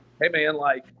 hey man,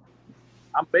 like,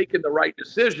 I'm making the right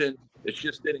decision. It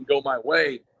just didn't go my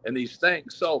way and these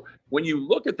things. So when you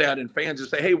look at that and fans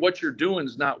just say, hey, what you're doing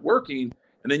is not working.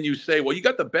 And then you say, well, you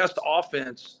got the best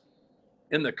offense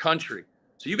in the country.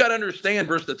 So you got to understand,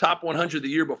 versus the top 100 the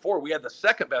year before, we had the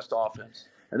second best offense.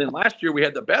 And then last year we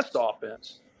had the best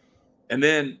offense. And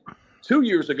then 2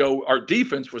 years ago, our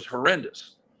defense was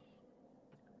horrendous.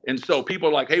 And so people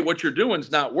are like, hey, what you're doing is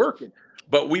not working.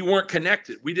 But we weren't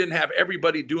connected. We didn't have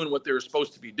everybody doing what they were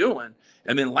supposed to be doing.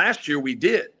 And then last year we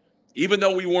did. Even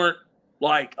though we weren't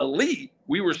like elite,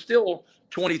 we were still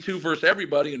 22 versus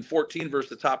everybody and 14 versus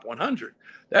the top 100.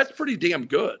 That's pretty damn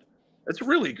good. That's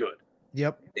really good.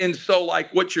 Yep. And so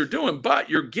like what you're doing, but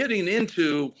you're getting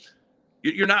into,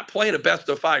 you're not playing a best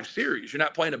of 5 series. You're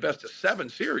not playing a best of 7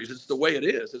 series. It's the way it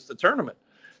is. It's the tournament.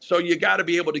 So you got to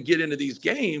be able to get into these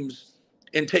games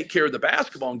and take care of the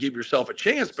basketball and give yourself a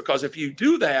chance, because if you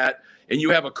do that and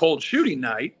you have a cold shooting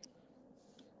night,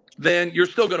 then you're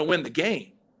still going to win the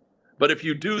game. But if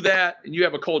you do that and you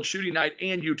have a cold shooting night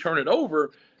and you turn it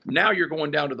over, now you're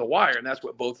going down to the wire. And that's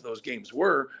what both of those games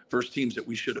were, versus teams that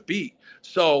we should have beat.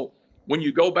 So when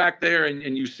you go back there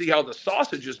and you see how the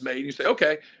sausage is made, you say,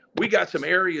 okay, we got some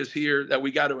areas here that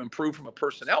we got to improve from a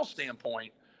personnel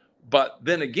standpoint. But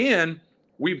then again,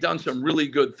 we've done some really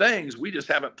good things. We just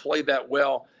haven't played that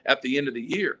well at the end of the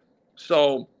year.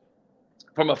 So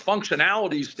from a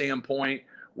functionality standpoint,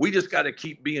 we just got to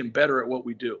keep being better at what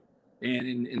we do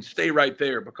and stay right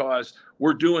there, because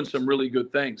we're doing some really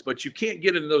good things. But you can't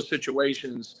get into those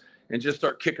situations and just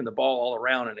start kicking the ball all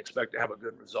around and expect to have a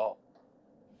good result.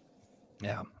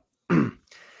 Yeah.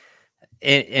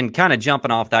 And kind of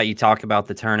jumping off that, you talk about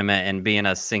the tournament and being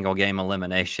a single game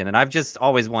elimination. And I've just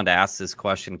always wanted to ask this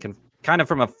question kind of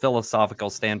from a philosophical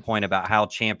standpoint about how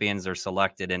champions are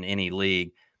selected in any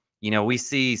league. You know, we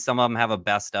see some of them have a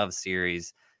best of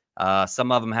series.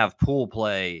 Some of them have pool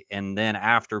play, and then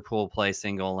after pool play,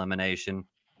 single elimination.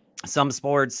 Some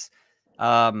sports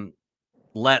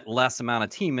let less amount of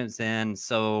teams in,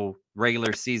 so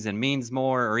regular season means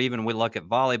more. Or even we look at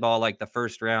volleyball, like the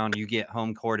first round, you get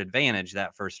home court advantage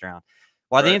that first round.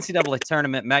 While Right. the NCAA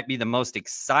tournament might be the most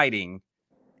exciting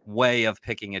way of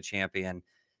picking a champion,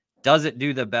 does it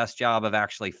do the best job of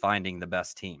actually finding the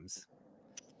best teams?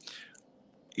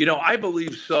 You know, I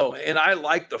believe so. And I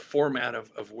like the format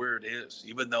of where it is,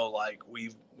 even though like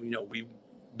we've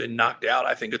been knocked out.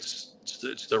 I think it's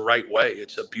the right way.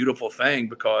 It's a beautiful thing,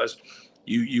 because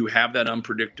you have that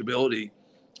unpredictability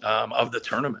of the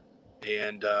tournament.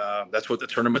 And that's what the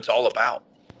tournament's all about.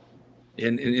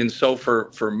 And so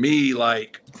for me,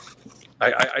 like,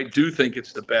 I do think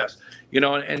it's the best,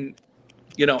 and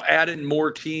adding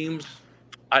more teams,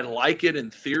 I like it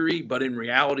in theory, but in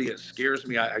reality, it scares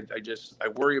me. I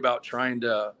worry about trying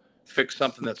to fix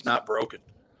something that's not broken.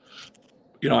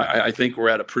 I think we're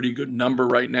at a pretty good number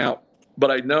right now,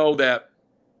 but I know that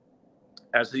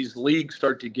as these leagues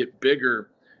start to get bigger,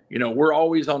 we're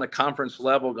always on a conference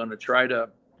level going to try to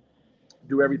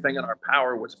do everything in our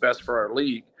power, what's best for our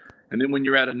league. And then when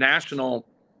you're at a national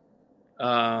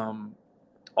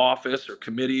office or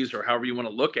committees, or however you want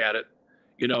to look at it,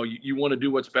 you want to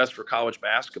do what's best for college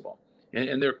basketball.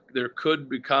 And there could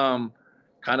become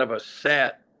kind of a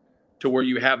set to where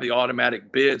you have the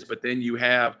automatic bids, but then you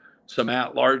have some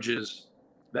at-larges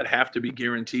that have to be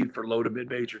guaranteed for low to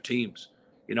mid-major teams.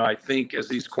 I think as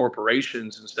these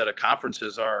corporations instead of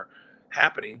conferences are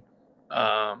happening,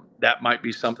 that might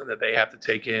be something that they have to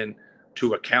take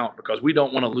into account, because we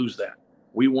don't want to lose that.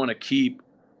 We want to keep,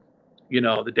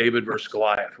 the David versus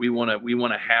Goliath. We want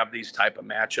to have these type of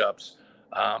matchups,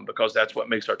 because that's what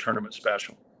makes our tournament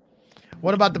special.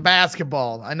 What about the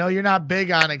basketball? I know you're not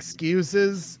big on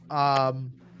excuses,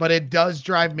 but it does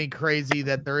drive me crazy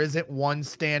that there isn't one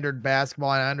standard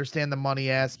basketball. And I understand the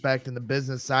money aspect and the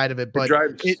business side of it, but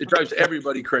it drives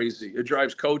everybody crazy. It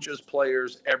drives coaches,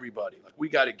 players, everybody. Like, we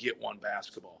got to get one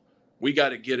basketball. We got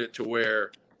to get it to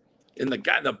where,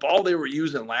 the ball they were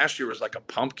using last year was like a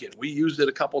pumpkin. We used it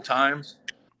a couple times.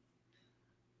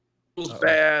 It was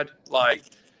bad. Like,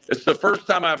 it's the first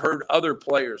time I've heard other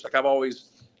players. Like, I've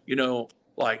always,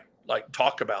 like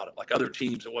talk about it, like other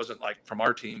teams. It wasn't like from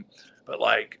our team, but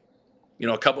like,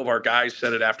 a couple of our guys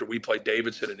said it after we played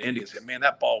Davidson and Indy, and said, man,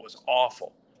 that ball was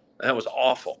awful. That was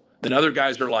awful. Then other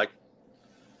guys are like,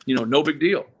 no big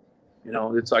deal.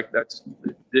 It's like it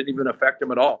didn't even affect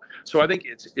them at all. So I think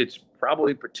it's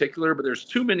probably particular, but there's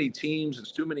too many teams and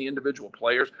too many individual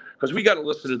players, because we got to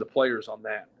listen to the players on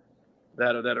that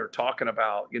are talking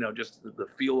about, just the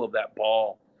feel of that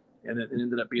ball, and it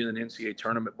ended up being an NCAA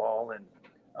tournament ball. And,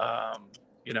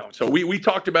 so we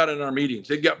talked about it in our meetings.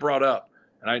 It got brought up,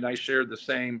 and I shared the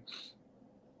same,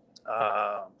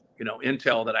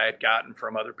 intel that I had gotten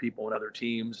from other people and other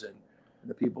teams, and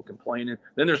the people complaining.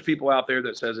 Then there's people out there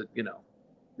that says it,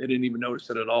 they didn't even notice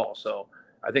it at all. So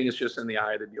I think it's just in the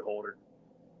eye of the beholder.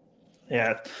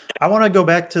 Yeah, I want to go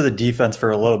back to the defense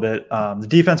for a little bit. The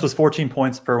defense was 14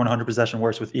 points per 100 possession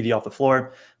worse with Edey off the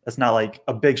floor. That's not like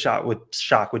a big shock with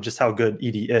just how good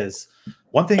Edey is.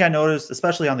 One thing I noticed,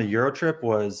 especially on the Euro trip,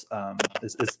 was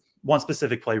is one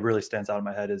specific play really stands out in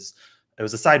my head. Is it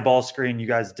was a side ball screen. You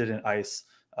guys didn't ice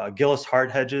Gillis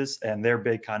hard hedges, and their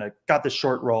big kind of got the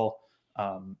short roll.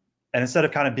 And instead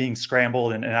of kind of being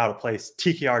scrambled and out of place,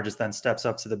 TKR just then steps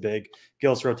up to the big.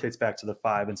 Gillis rotates back to the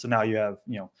 5. And so now you have,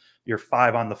 your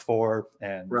 5 on the 4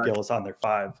 and right. Gillis on their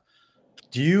 5.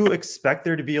 Do you expect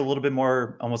there to be a little bit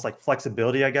more almost like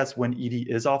flexibility, I guess, when Edey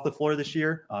is off the floor this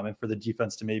year, and for the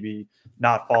defense to maybe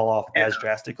not fall off as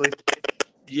drastically?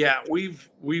 Yeah,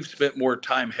 we've spent more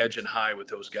time hedging high with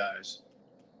those guys.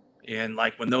 And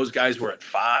like when those guys were at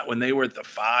 5, when they were at the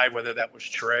 5, whether that was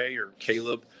Trey or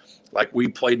Caleb, like we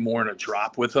played more in a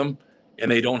drop with them, and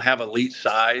they don't have elite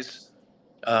size.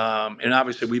 And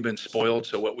obviously we've been spoiled.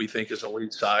 So what we think is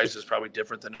elite size is probably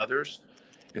different than others.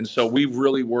 And so we've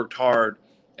really worked hard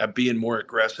at being more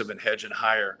aggressive and hedging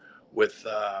higher with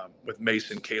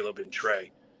Mason, Caleb, and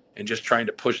Trey, and just trying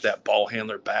to push that ball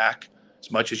handler back as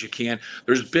much as you can.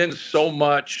 There's been so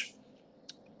much,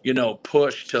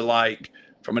 push to, like,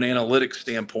 from an analytics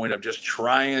standpoint of just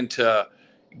trying to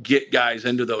get guys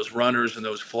into those runners and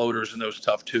those floaters and those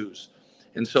tough twos.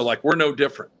 And so, like, we're no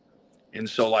different. And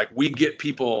so, like, we get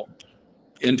people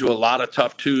into a lot of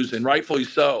tough twos, and rightfully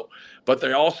so, but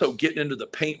they're also getting into the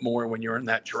paint more when you're in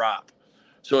that drop.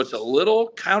 So it's a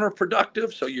little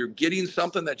counterproductive. So you're getting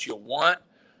something that you want,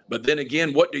 but then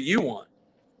again, what do you want?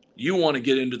 You want to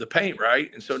get into the paint,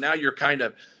 right? And so now you're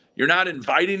not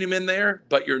inviting them in there,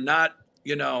 but you're not,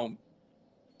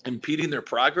 impeding their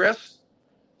progress.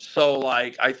 So,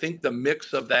 like, I think the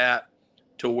mix of that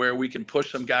to where we can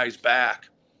push some guys back.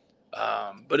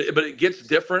 But it gets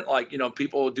different. Like,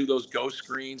 people do those ghost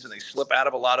screens and they slip out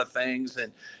of a lot of things.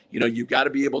 And, you've got to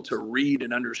be able to read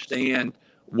and understand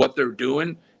what they're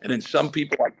doing. And then some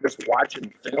people, like, just watching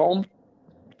film,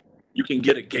 you can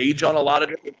get a gauge on a lot of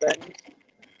different things.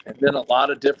 And then a lot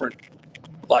of different,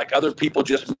 like, other people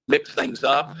just mix things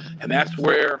up. And that's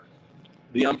where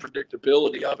the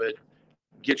unpredictability of it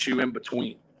gets you in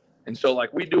between. And so,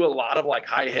 like, we do a lot of, like,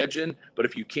 high hedging, but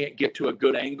if you can't get to a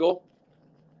good angle,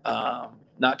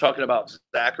 not talking about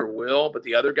Zach or Will, but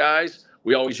the other guys,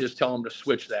 we always just tell them to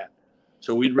switch that.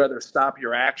 So we'd rather stop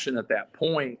your action at that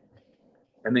point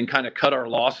and then kind of cut our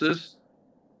losses,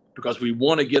 because we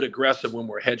want to get aggressive when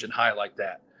we're hedging high like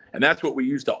that. And that's what we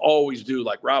used to always do.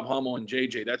 Like Rob Hummel and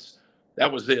JJ,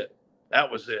 that was it.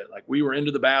 That was it. Like, we were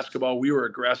into the basketball. We were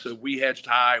aggressive. We hedged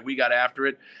high. We got after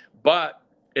it. But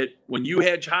when you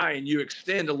hedge high and you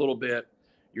extend a little bit,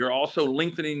 you're also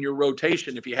lengthening your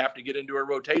rotation if you have to get into a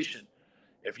rotation.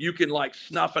 If you can, like,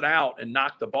 snuff it out and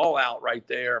knock the ball out right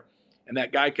there, and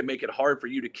that guy can make it hard for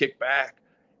you to kick back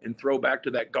and throw back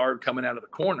to that guard coming out of the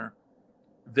corner,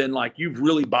 then, like, you've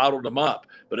really bottled them up.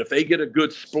 But if they get a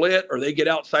good split or they get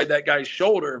outside that guy's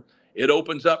shoulder, it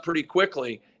opens up pretty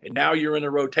quickly. And now you're in a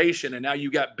rotation, and now you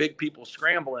got big people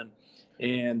scrambling.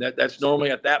 And that's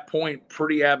normally at that point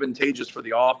pretty advantageous for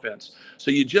the offense. So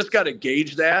you just got to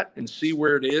gauge that and see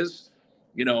where it is,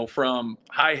 from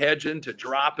high hedging to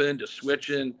dropping to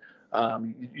switching.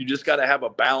 You just got to have a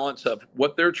balance of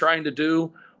what they're trying to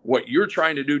do, what you're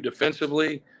trying to do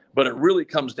defensively. But it really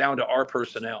comes down to our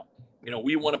personnel.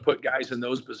 We want to put guys in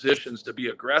those positions to be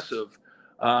aggressive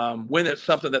when it's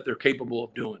something that they're capable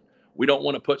of doing. We don't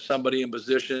want to put somebody in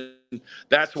position.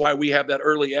 That's why we have that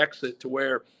early exit, to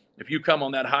where if you come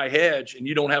on that high hedge and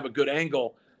you don't have a good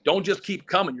angle, don't just keep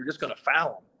coming. You're just going to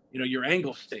foul them. Your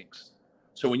angle stinks.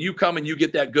 So when you come and you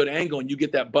get that good angle and you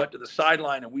get that butt to the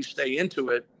sideline and we stay into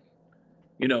it,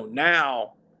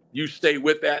 now you stay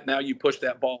with that. Now you push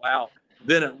that ball out.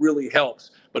 Then it really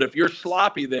helps. But if you're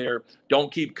sloppy there,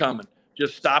 don't keep coming.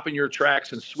 Just stop in your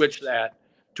tracks and switch that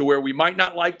to where we might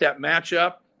not like that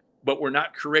matchup, but we're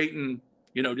not creating,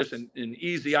 just an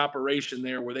easy operation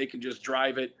there where they can just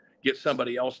drive it, get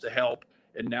somebody else to help,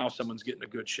 and now someone's getting a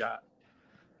good shot.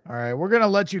 All right, we're going to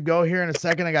let you go here in a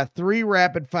second. I got 3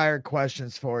 rapid fire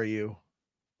questions for you.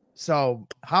 So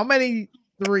how many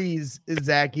threes is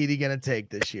Zach Edey going to take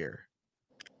this year?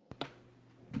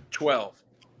 12.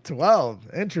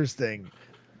 12. Interesting.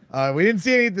 We didn't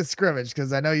see any of the scrimmage,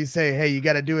 because I know you say, hey, you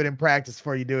got to do it in practice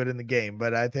before you do it in the game.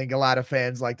 But I think a lot of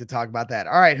fans like to talk about that.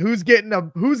 All right, who's getting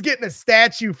a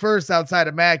statue first outside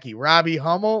of Mackey? Robbie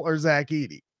Hummel or Zach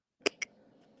Edey?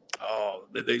 Oh,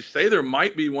 they say there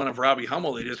might be one of Robbie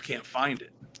Hummel. They just can't find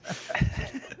it.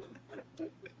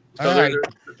 So right.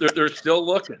 they're still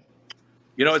looking.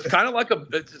 It's kind of like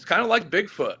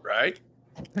Bigfoot, right?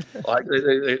 Like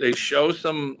they show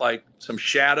some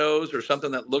shadows or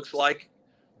something that looks like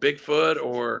Bigfoot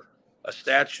or a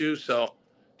statue. So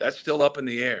that's still up in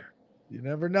the air. You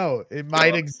never know. It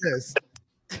might exist.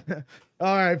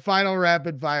 All right. Final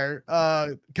rapid fire.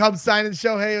 Cubs signing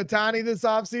Shohei Ohtani this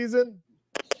offseason?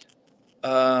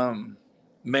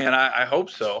 Man, I hope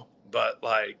so. But,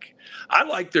 like, I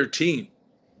like their team,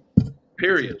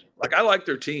 period. Like, I like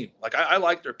their team. Like, I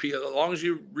like their piece. As long as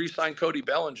you re-sign Cody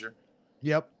Bellinger.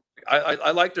 Yep. I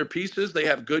like their pieces. They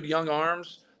have good young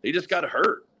arms. They just got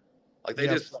hurt. Like, they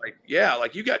just, like, yeah,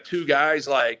 like, you got 2 guys,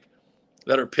 like,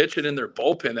 that are pitching in their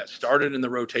bullpen that started in the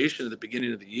rotation at the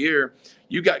beginning of the year.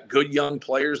 You got good young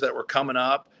players that were coming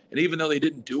up. And even though they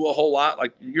didn't do a whole lot,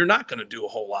 like, you're not going to do a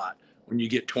whole lot when you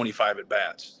get 25 at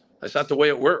bats. That's not the way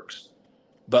it works.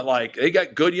 But, like, they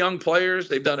got good young players.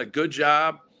 They've done a good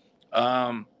job.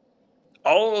 All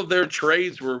of their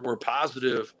trades were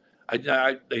positive.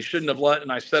 They shouldn't have let,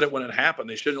 and I said it when it happened,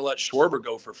 they shouldn't have let Schwarber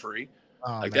go for free.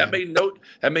 Oh, Like man.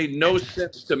 that made no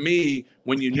sense to me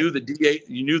when you knew the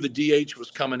DH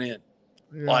was coming in.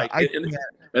 Yeah, Like I and,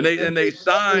 can't. and they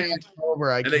signed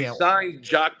Over, I and they can't. signed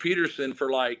Jock Peterson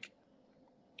for like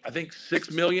I think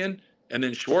 $6 million, and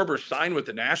then Schwarber signed with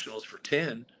the Nationals for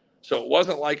 10. So it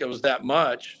wasn't like it was that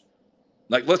much.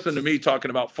 Like, listen to me talking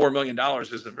about $4 million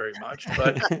isn't very much,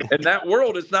 but in that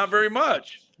world, it's not very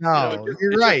much. No,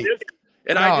 you're it right. Just is.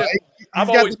 And No, I've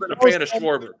got always the been a most fan of fun-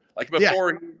 Schwarber. Like Yeah.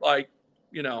 before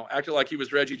he acted like he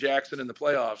was Reggie Jackson in the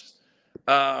playoffs.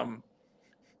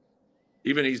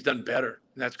 Even he's done better.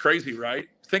 And that's crazy, right?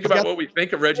 Think about what we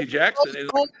think of Reggie Jackson.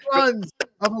 Home runs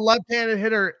of a left-handed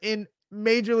hitter in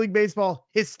Major League Baseball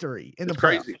history in the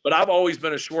playoffs. Crazy. But I've always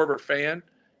been a Schwarber fan,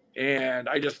 and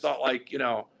I just thought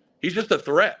he's just a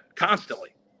threat constantly.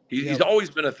 He's always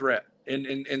been a threat,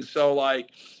 and so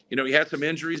he had some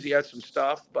injuries, he had some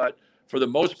stuff, but for the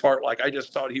most part, I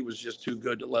just thought he was just too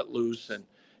good to let loose,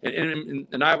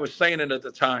 and I was saying it at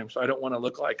the time, so I don't want to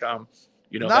look like I'm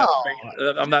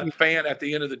I'm that fan at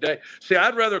the end of the day. See,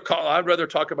 I'd rather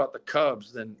talk about the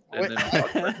Cubs than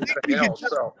talk about anything else.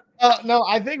 So. No,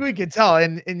 I think we could tell,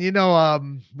 and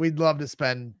we'd love to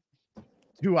spend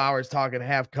 2 hours talking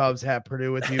half Cubs, half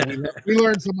Purdue with you. We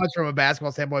learned so much from a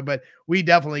basketball standpoint, but we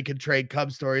definitely could trade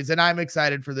Cubs stories, and I'm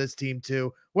excited for this team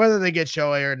too, whether they get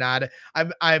Shohei or not.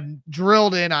 I'm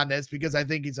drilled in on this because I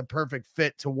think he's a perfect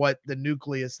fit to what the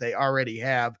nucleus they already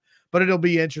have, but it'll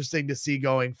be interesting to see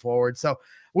going forward. So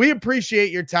we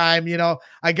appreciate your time.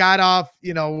 I got off,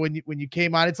 when you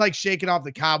came on, it's like shaking off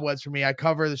the cobwebs for me. I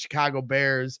cover the Chicago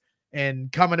Bears,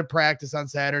 and coming to practice on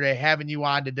Saturday, having you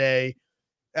on today.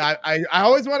 I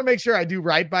always want to make sure I do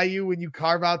right by you when you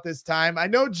carve out this time. I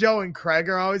know Joe and Kraig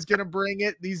are always going to bring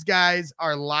it. These guys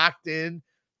are locked in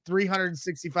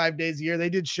 365 days a year. They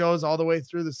did shows all the way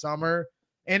through the summer.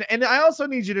 And I also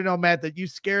need you to know, Matt, that you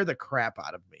scare the crap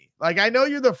out of me. I know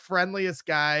you're the friendliest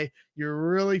guy. You're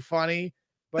really funny.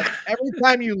 But every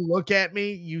time you look at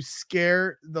me, you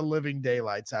scare the living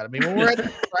daylights out of me. When we're at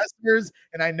the pressers,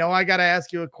 and I know I got to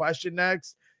ask you a question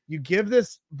next, you give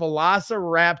this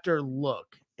Velociraptor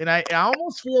look. And I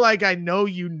almost feel like I know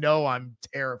I'm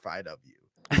terrified of you.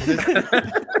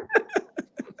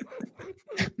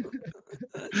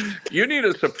 You need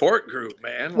a support group,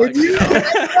 man. I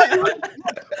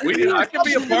can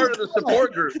be a part of the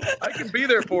support group. I can be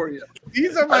there for you.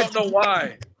 These are my. I don't know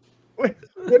why.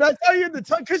 When I tell you the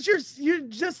tongue, because you're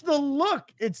just the look,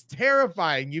 it's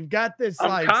terrifying. You've got this.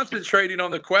 I'm concentrating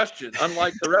on the question,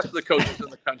 unlike the rest of the coaches in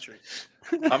the country.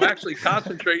 I'm actually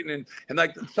concentrating, and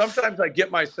sometimes I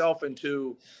get myself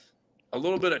into a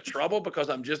little bit of trouble because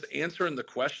I'm just answering the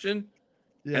question.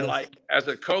 Yes. And as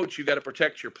a coach, you got to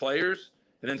protect your players.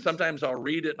 And then sometimes I'll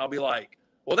read it and I'll be like,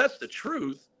 well, that's the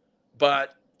truth,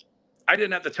 but I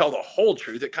didn't have to tell the whole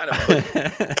truth. It kind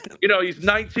of, he's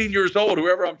 19 years old,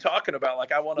 whoever I'm talking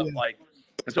about. I want to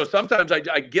and so sometimes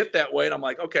I get that way and I'm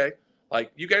like, okay,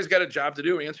 you guys got a job to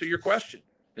do, answer your question.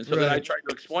 And so then I try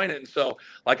to explain it. And so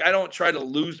I don't try to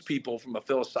lose people from a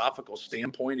philosophical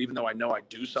standpoint, even though I know I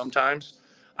do sometimes.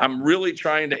 I'm really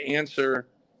trying to answer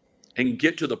and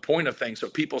get to the point of things. So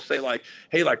people say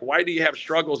hey, why do you have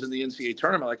struggles in the NCAA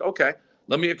tournament? Okay,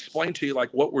 let me explain to you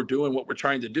what we're doing, what we're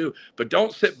trying to do. But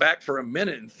don't sit back for a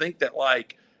minute and think that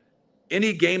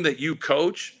any game that you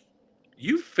coach,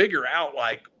 you figure out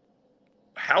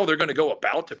how they're going to go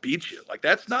about to beat you.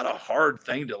 That's not a hard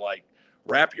thing to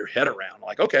wrap your head around.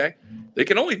 Okay, they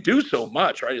can only do so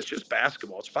much, right? It's just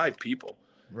basketball. It's 5 people.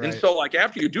 Right. And so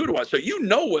after you do it, so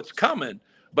what's coming,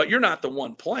 but you're not the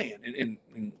one playing.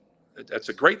 And that's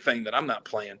a great thing that I'm not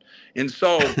playing. And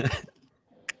so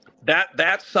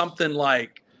that's something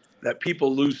that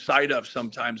people lose sight of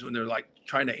sometimes when they're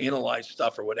trying to analyze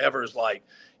stuff or whatever, is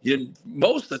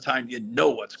most of the time,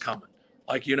 what's coming.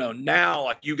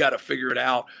 Now you got to figure it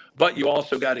out, but you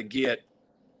also got to get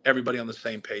everybody on the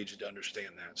same page to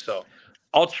understand that. So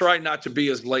I'll try not to be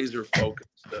as laser focused.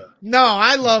 No,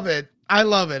 I love it.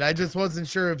 I just wasn't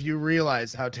sure if you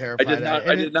realized how terrified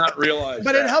I did not realize.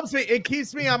 But it helps me. It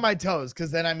keeps me on my toes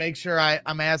because then I make sure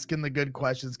I'm asking the good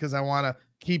questions because I want to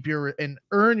keep and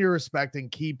earn your respect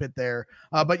and keep it there.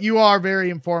 But you are very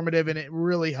informative and it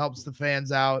really helps the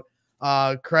fans out.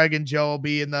 Kraig and Joe will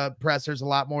be in the pressers a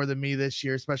lot more than me this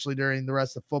year, especially during the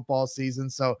rest of football season.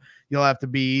 So you'll have to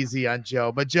be easy on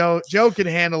Joe. But Joe can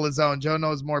handle his own. Joe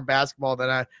knows more basketball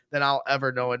than I'll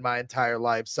ever know in my entire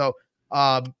life. So,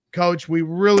 Coach, we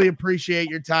really appreciate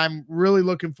your time. Really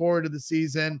looking forward to the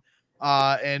season.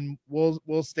 And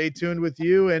we'll stay tuned with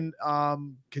you and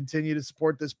continue to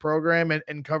support this program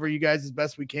and cover you guys as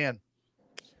best we can.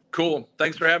 Cool.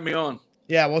 Thanks for having me on.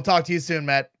 Yeah, we'll talk to you soon,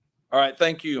 Matt. All right.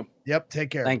 Thank you. Yep.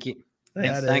 Take care. Thank you.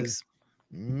 That Thanks. is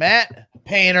Matt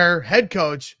Painter, head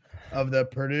coach of the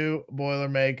Purdue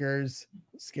Boilermakers,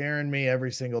 scaring me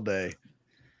every single day.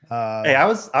 Hey, I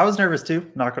was nervous too.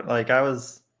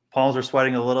 Palms were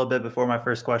sweating a little bit before my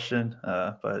first question,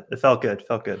 but it felt good.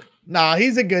 Nah,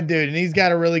 he's a good dude, and he's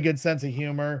got a really good sense of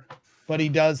humor, but he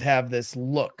does have this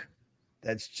look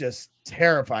that's just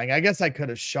terrifying. I guess I could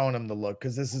have shown him the look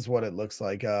because this is what it looks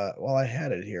like. Well, I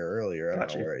had it here earlier. I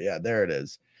don't know where. Yeah, there it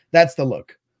is. That's the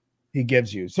look he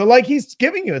gives you. So like he's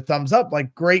giving you a thumbs up,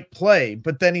 like great play,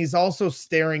 but then he's also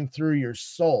staring through your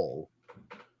soul.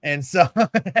 And so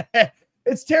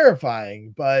it's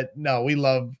terrifying, but no, we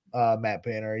love Matt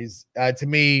Painter. He's to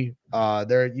me,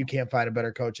 you can't find a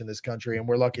better coach in this country, and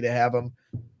we're lucky to have him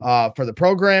for the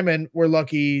program, and we're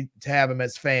lucky to have him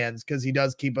as fans because he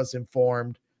does keep us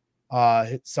informed.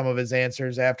 Some of his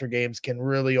answers after games can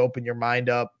really open your mind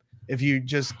up. If you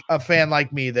just a fan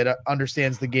like me that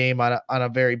understands the game on a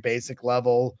very basic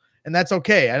level, and that's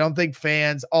okay. I don't think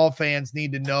all fans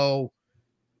need to know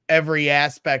every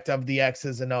aspect of the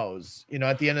X's and O's.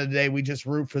 At the end of the day, we just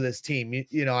root for this team.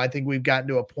 I think we've gotten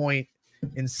to a point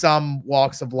in some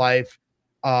walks of life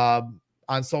on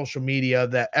social media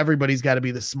that everybody's got to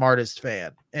be the smartest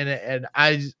fan. And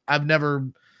I'll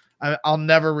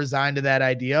never resign to that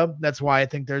idea. That's why I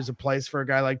think there's a place for a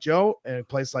guy like Joe and a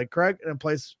place like Kraig and a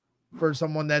place for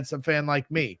someone that's a fan like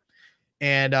me.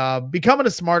 And becoming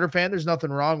a smarter fan, there's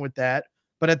nothing wrong with that.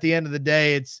 But at the end of the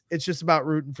day, it's just about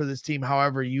rooting for this team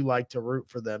however you like to root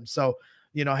for them. So,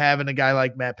 having a guy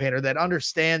like Matt Painter that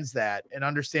understands that and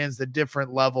understands the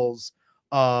different levels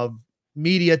of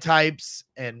media types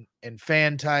and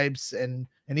fan types and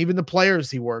even the players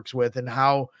he works with and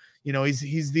how,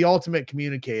 he's the ultimate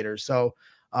communicator. So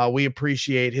we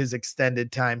appreciate his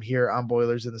extended time here on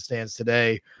Boilers in the Stands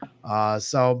today.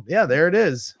 So yeah, there it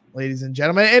is, ladies and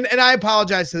gentlemen. And I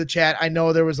apologize to the chat. I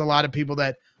know there was a lot of people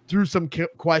that threw some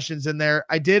questions in there.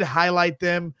 I did highlight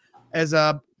them as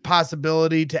a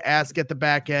possibility to ask at the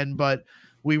back end, but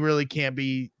we really can't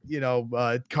be,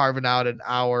 carving out an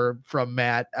hour from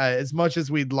Matt as much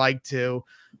as we'd like to.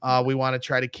 We want to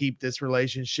try to keep this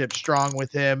relationship strong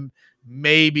with him.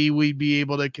 Maybe we'd be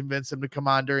able to convince him to come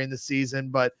on during the season,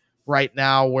 but right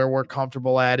now where we're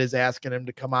comfortable at is asking him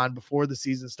to come on before the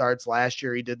season starts. Last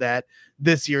year he did that.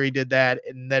 This year he did that.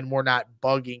 And then we're not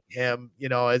bugging him,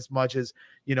 as much as,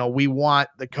 we want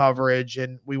the coverage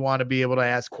and we want to be able to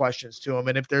ask questions to him.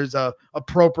 And if there's a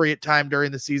appropriate time during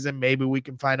the season, maybe we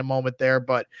can find a moment there,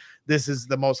 but this is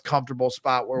the most comfortable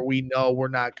spot where we know we're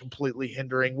not completely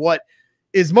hindering what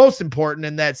is most important.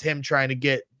 And that's him trying to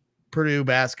get Purdue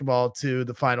basketball to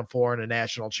the Final Four and a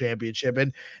national championship.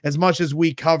 And as much as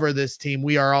we cover this team,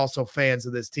 we are also fans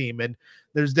of this team. And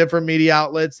there's different media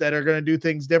outlets that are going to do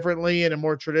things differently in a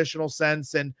more traditional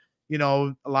sense. And,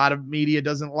 a lot of media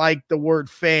doesn't like the word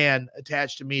fan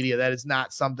attached to media. That is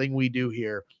not something we do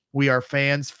here. We are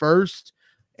fans first,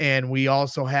 and we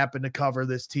also happen to cover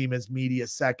this team as media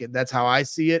second. That's how I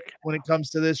see it when it comes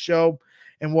to this show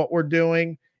and what we're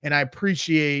doing. And I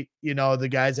appreciate, the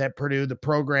guys at Purdue, the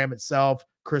program itself,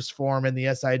 Chris Foreman,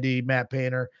 the SID, Matt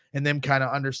Painter, and them kind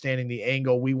of understanding the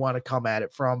angle we want to come at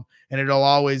it from. And it'll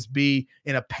always be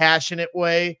in a passionate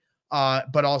way,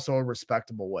 but also a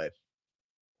respectable way.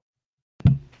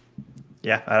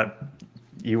 Yeah,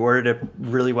 you worded it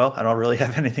really well. I don't really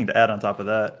have anything to add on top of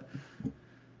that.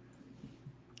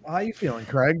 How you feeling,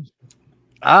 Kraig?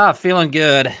 Feeling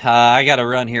good. I got to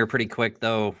run here pretty quick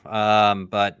though.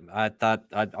 But I thought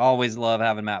I'd always love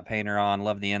having Matt Painter on.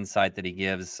 Love the insight that he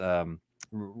gives.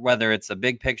 Whether it's a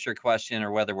big picture question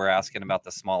or whether we're asking about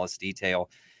the smallest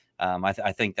detail,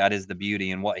 I think that is the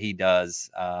beauty in what he does.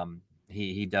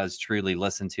 He does truly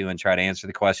listen to and try to answer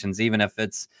the questions, even if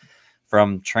it's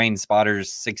from Train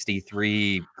Spotters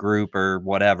 63 group or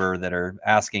whatever that are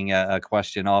asking a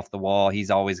question off the wall. He's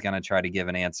always going to try to give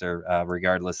an answer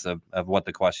regardless of what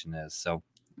the question is. So,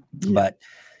 yeah.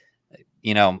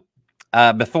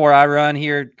 But, before I run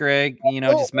here, Kraig,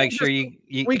 just make sure you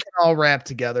we can all wrap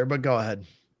together, but go ahead.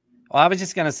 Well, I was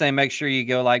just going to say, make sure you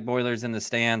go like Boilers in the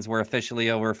Stands. We're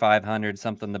officially over 500,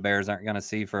 something the Bears aren't going to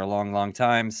see for a long, long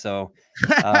time. So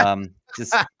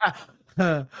just...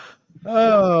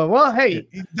 Oh, well, hey,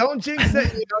 don't jinx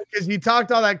it, because you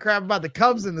talked all that crap about the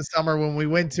Cubs in the summer when we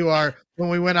went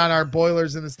on our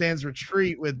Boilers in the Stands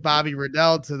retreat with Bobby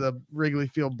Riddell to the Wrigley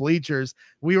Field bleachers.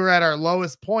 We were at our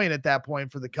lowest point at that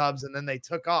point for the Cubs, and then they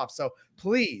took off. So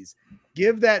please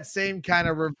give that same kind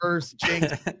of reverse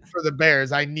jinx for the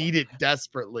Bears. I need it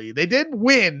desperately. They did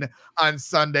win on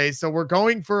Sunday, so we're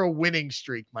going for a winning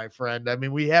streak, my friend. I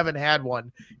mean, we haven't had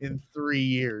one in 3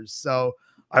 years. So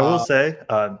I will say,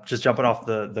 just jumping off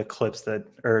the clips that,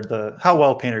 or how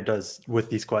well Painter does with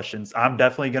these questions, I'm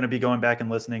definitely going to be going back and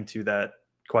listening to that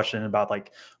question about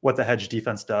like what the hedge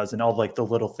defense does and all like the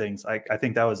little things. I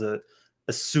think that was a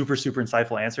super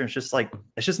insightful answer. It's just like,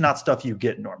 it's just not stuff you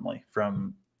get normally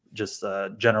from just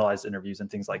generalized interviews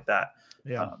and things like that.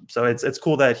 Yeah. So it's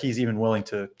cool that he's even willing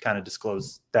to kind of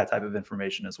disclose that type of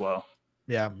information as well.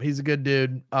 Yeah, he's a good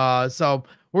dude. So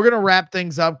we're gonna wrap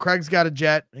things up. Craig's got a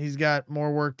jet. He's got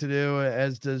more work to do,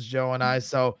 as does Joe and I.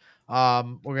 So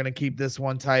we're gonna keep this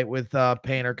one tight with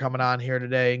Painter coming on here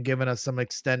today and giving us some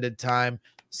extended time.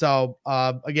 So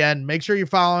again, make sure you're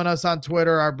following us on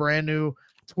Twitter, our brand new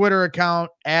Twitter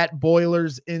account at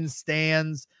Boilers in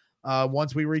Stands.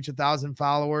 Once we reach 1,000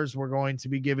 followers, we're going to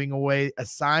be giving away a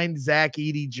signed Zach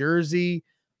Edey jersey.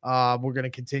 We're going to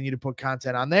continue to put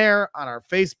content on there, on our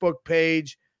Facebook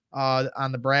page,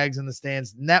 on the Brags in the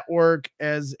Stands network,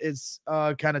 as it's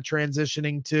kind of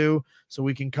transitioning to, so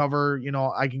we can cover,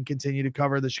 I can continue to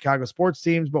cover the Chicago sports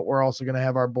teams, but we're also going to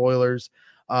have our Boilers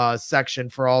section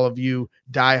for all of you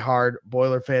diehard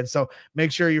Boiler fans. So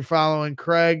make sure you're following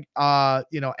Kraig,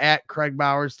 at Kraig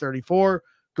Bowers 34.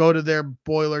 Go to their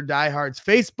Boiler Diehards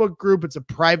Facebook group. It's a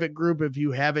private group. If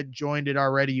you haven't joined it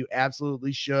already, you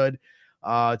absolutely should.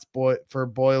 It's for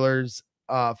Boilers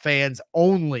fans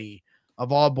only,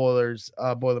 of all Boilers,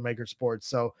 Boilermaker Sports.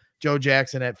 So Joe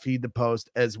Jackson at Feed the Post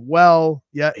as well.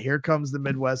 Yeah, here comes the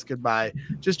Midwest goodbye.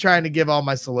 Just trying to give all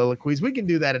my soliloquies. We can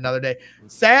do that another day.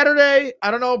 Saturday, I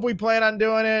don't know if we plan on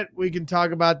doing it. We can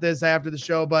talk about this after the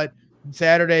show, but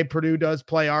Saturday, Purdue does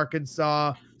play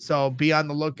Arkansas. So be on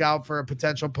the lookout for a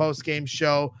potential post-game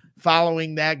show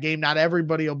following that game. Not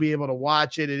everybody will be able to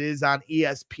watch it. It is on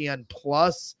ESPN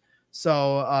Plus.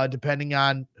 So depending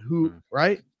on who,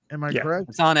 right? Am I correct?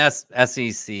 It's on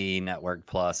SEC Network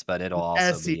Plus, but it'll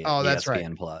also be that's ESPN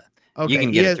right. Plus. Okay. You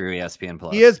can get it through ESPN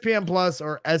Plus. ESPN Plus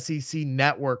or SEC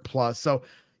Network Plus. So,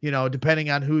 depending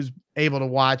on who's able to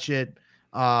watch it,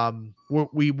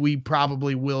 we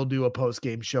probably will do a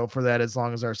post-game show for that as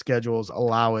long as our schedules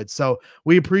allow it. So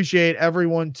we appreciate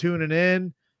everyone tuning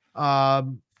in.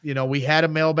 We had a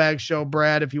mailbag show,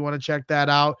 Brad, if you want to check that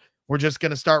out. We're just going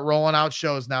to start rolling out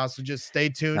shows now, so just stay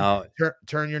tuned. No,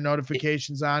 turn your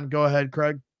notifications on. Go ahead,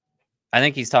 Kraig. I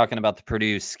think he's talking about the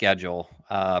Purdue schedule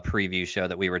preview show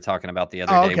that we were talking about the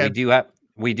other day. Okay.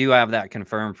 We do have that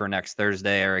confirmed for next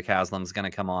Thursday. Eric Haslam's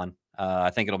going to come on. I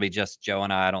think it'll be just Joe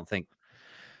and I don't think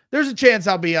there's a chance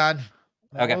I'll be on.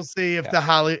 Okay. We'll see if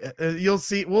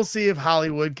we'll see if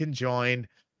Hollywood can join.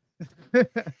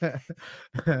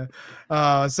 So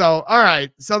all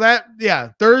right. So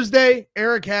Thursday,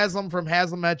 Eric Haslam from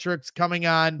Haslametrics coming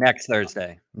on next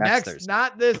Thursday. Thursday.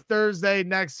 Not this Thursday,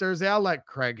 next Thursday. I'll let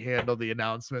Kraig handle the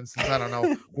announcements since I don't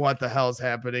know what the hell's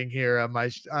happening here on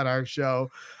our show.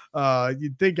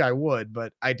 You'd think I would,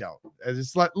 but I don't. I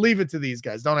just leave it to these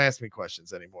guys. Don't ask me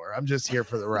questions anymore. I'm just here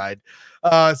for the ride.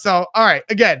 So all right,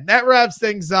 again, that wraps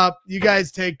things up. You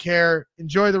guys take care.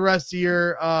 Enjoy the rest of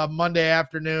your Monday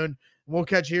afternoon. We'll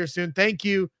catch you here soon. Thank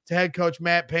you to head coach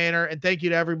Matt Painter, and thank you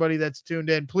to everybody that's tuned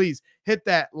in. Please hit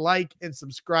that like and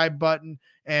subscribe button,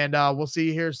 and we'll see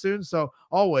you here soon. So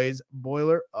always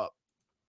boiler up.